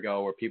year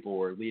ago where people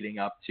were leading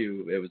up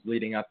to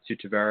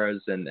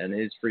Tavares and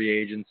his free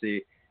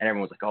agency, and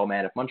everyone was like, oh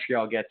man, if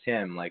Montreal gets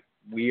him, like,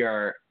 we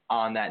are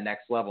on that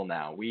next level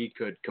now. We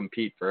could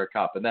compete for a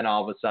cup. And then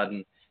all of a sudden,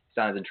 he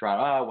signs in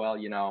Toronto.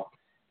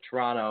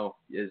 Toronto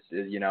is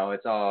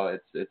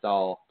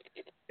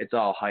it's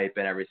all hype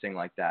and everything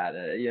like that,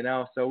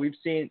 So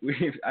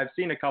I've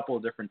seen a couple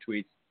of different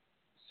tweets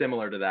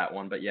similar to that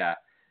one, but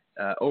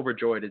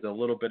overjoyed is a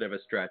little bit of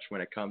a stretch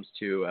when it comes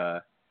to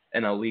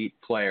an elite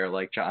player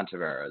like John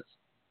Tavares.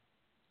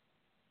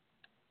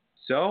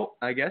 So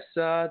I guess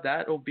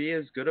that will be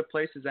as good a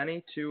place as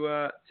any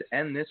to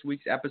end this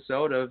week's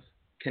episode of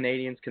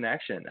Canadians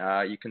Connection.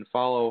 You can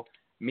follow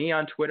me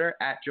on Twitter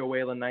at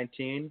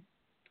JoeWhalen19,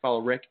 follow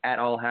Rick at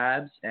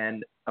AllHabs,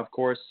 and of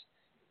course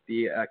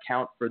the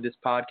account for this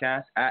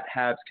podcast at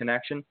Habs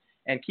Connection,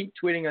 and keep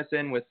tweeting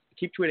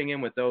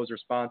in with those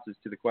responses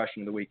to the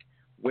question of the week: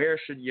 where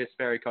should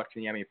Jesperi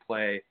Kotkaniemi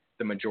play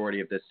the majority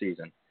of this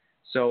season?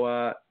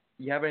 So,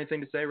 you have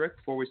anything to say, Rick,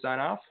 before we sign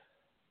off?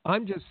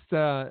 I'm just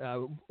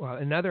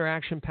another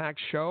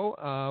action-packed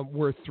show.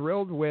 We're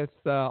thrilled with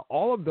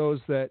all of those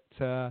that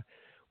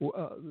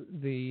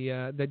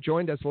that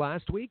joined us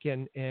last week,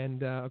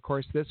 and of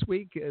course this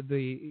week.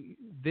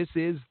 This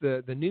is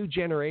the new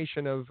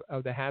generation of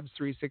the Habs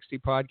 360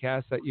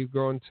 podcast that you've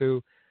grown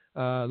to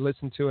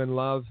listen to and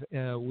love.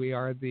 We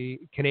are the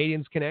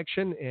Canadians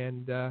Connection,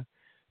 and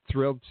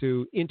thrilled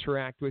to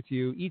interact with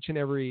you each and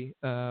every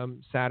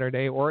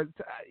Saturday, or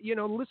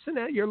listen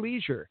at your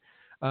leisure.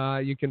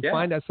 You can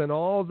find us on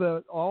all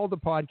the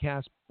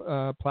podcast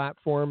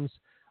platforms.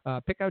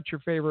 Pick out your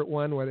favorite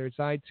one, whether it's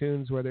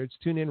iTunes, whether it's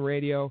TuneIn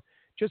Radio.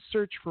 Just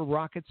search for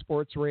Rocket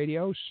Sports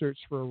Radio. Search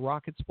for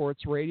Rocket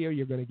Sports Radio.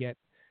 You're going to get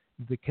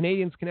the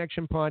Canadians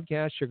Connection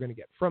podcast. You're going to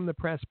get From the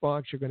Press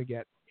Box. You're going to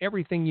get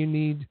everything you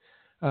need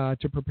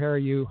to prepare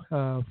you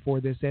for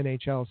this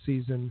NHL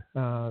season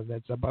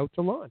that's about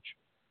to launch.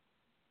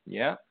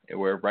 Yeah,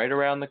 we're right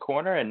around the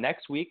corner. And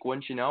next week,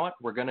 wouldn't you know it,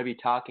 we're going to be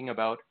talking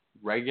about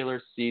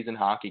regular season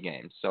hockey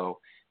games. So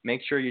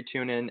make sure you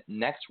tune in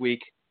next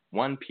week,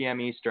 1 p.m.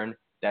 Eastern.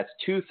 That's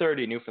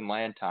 2:30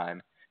 Newfoundland time.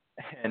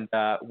 And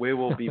we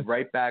will be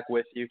right back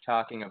with you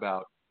talking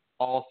about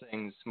all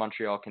things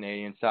Montreal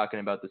Canadiens, talking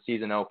about the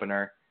season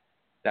opener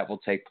that will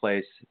take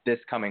place this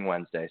coming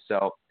Wednesday.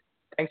 So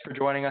thanks for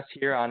joining us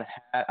here on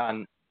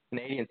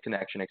Canadians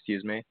Connection,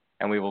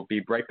 and we will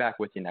be right back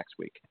with you next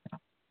week.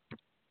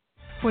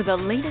 For the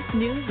latest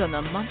news on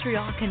the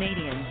Montreal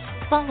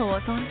Canadiens, follow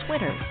us on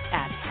Twitter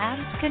at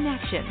Habs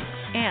Connection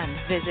and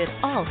visit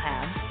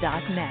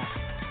allhabs.net.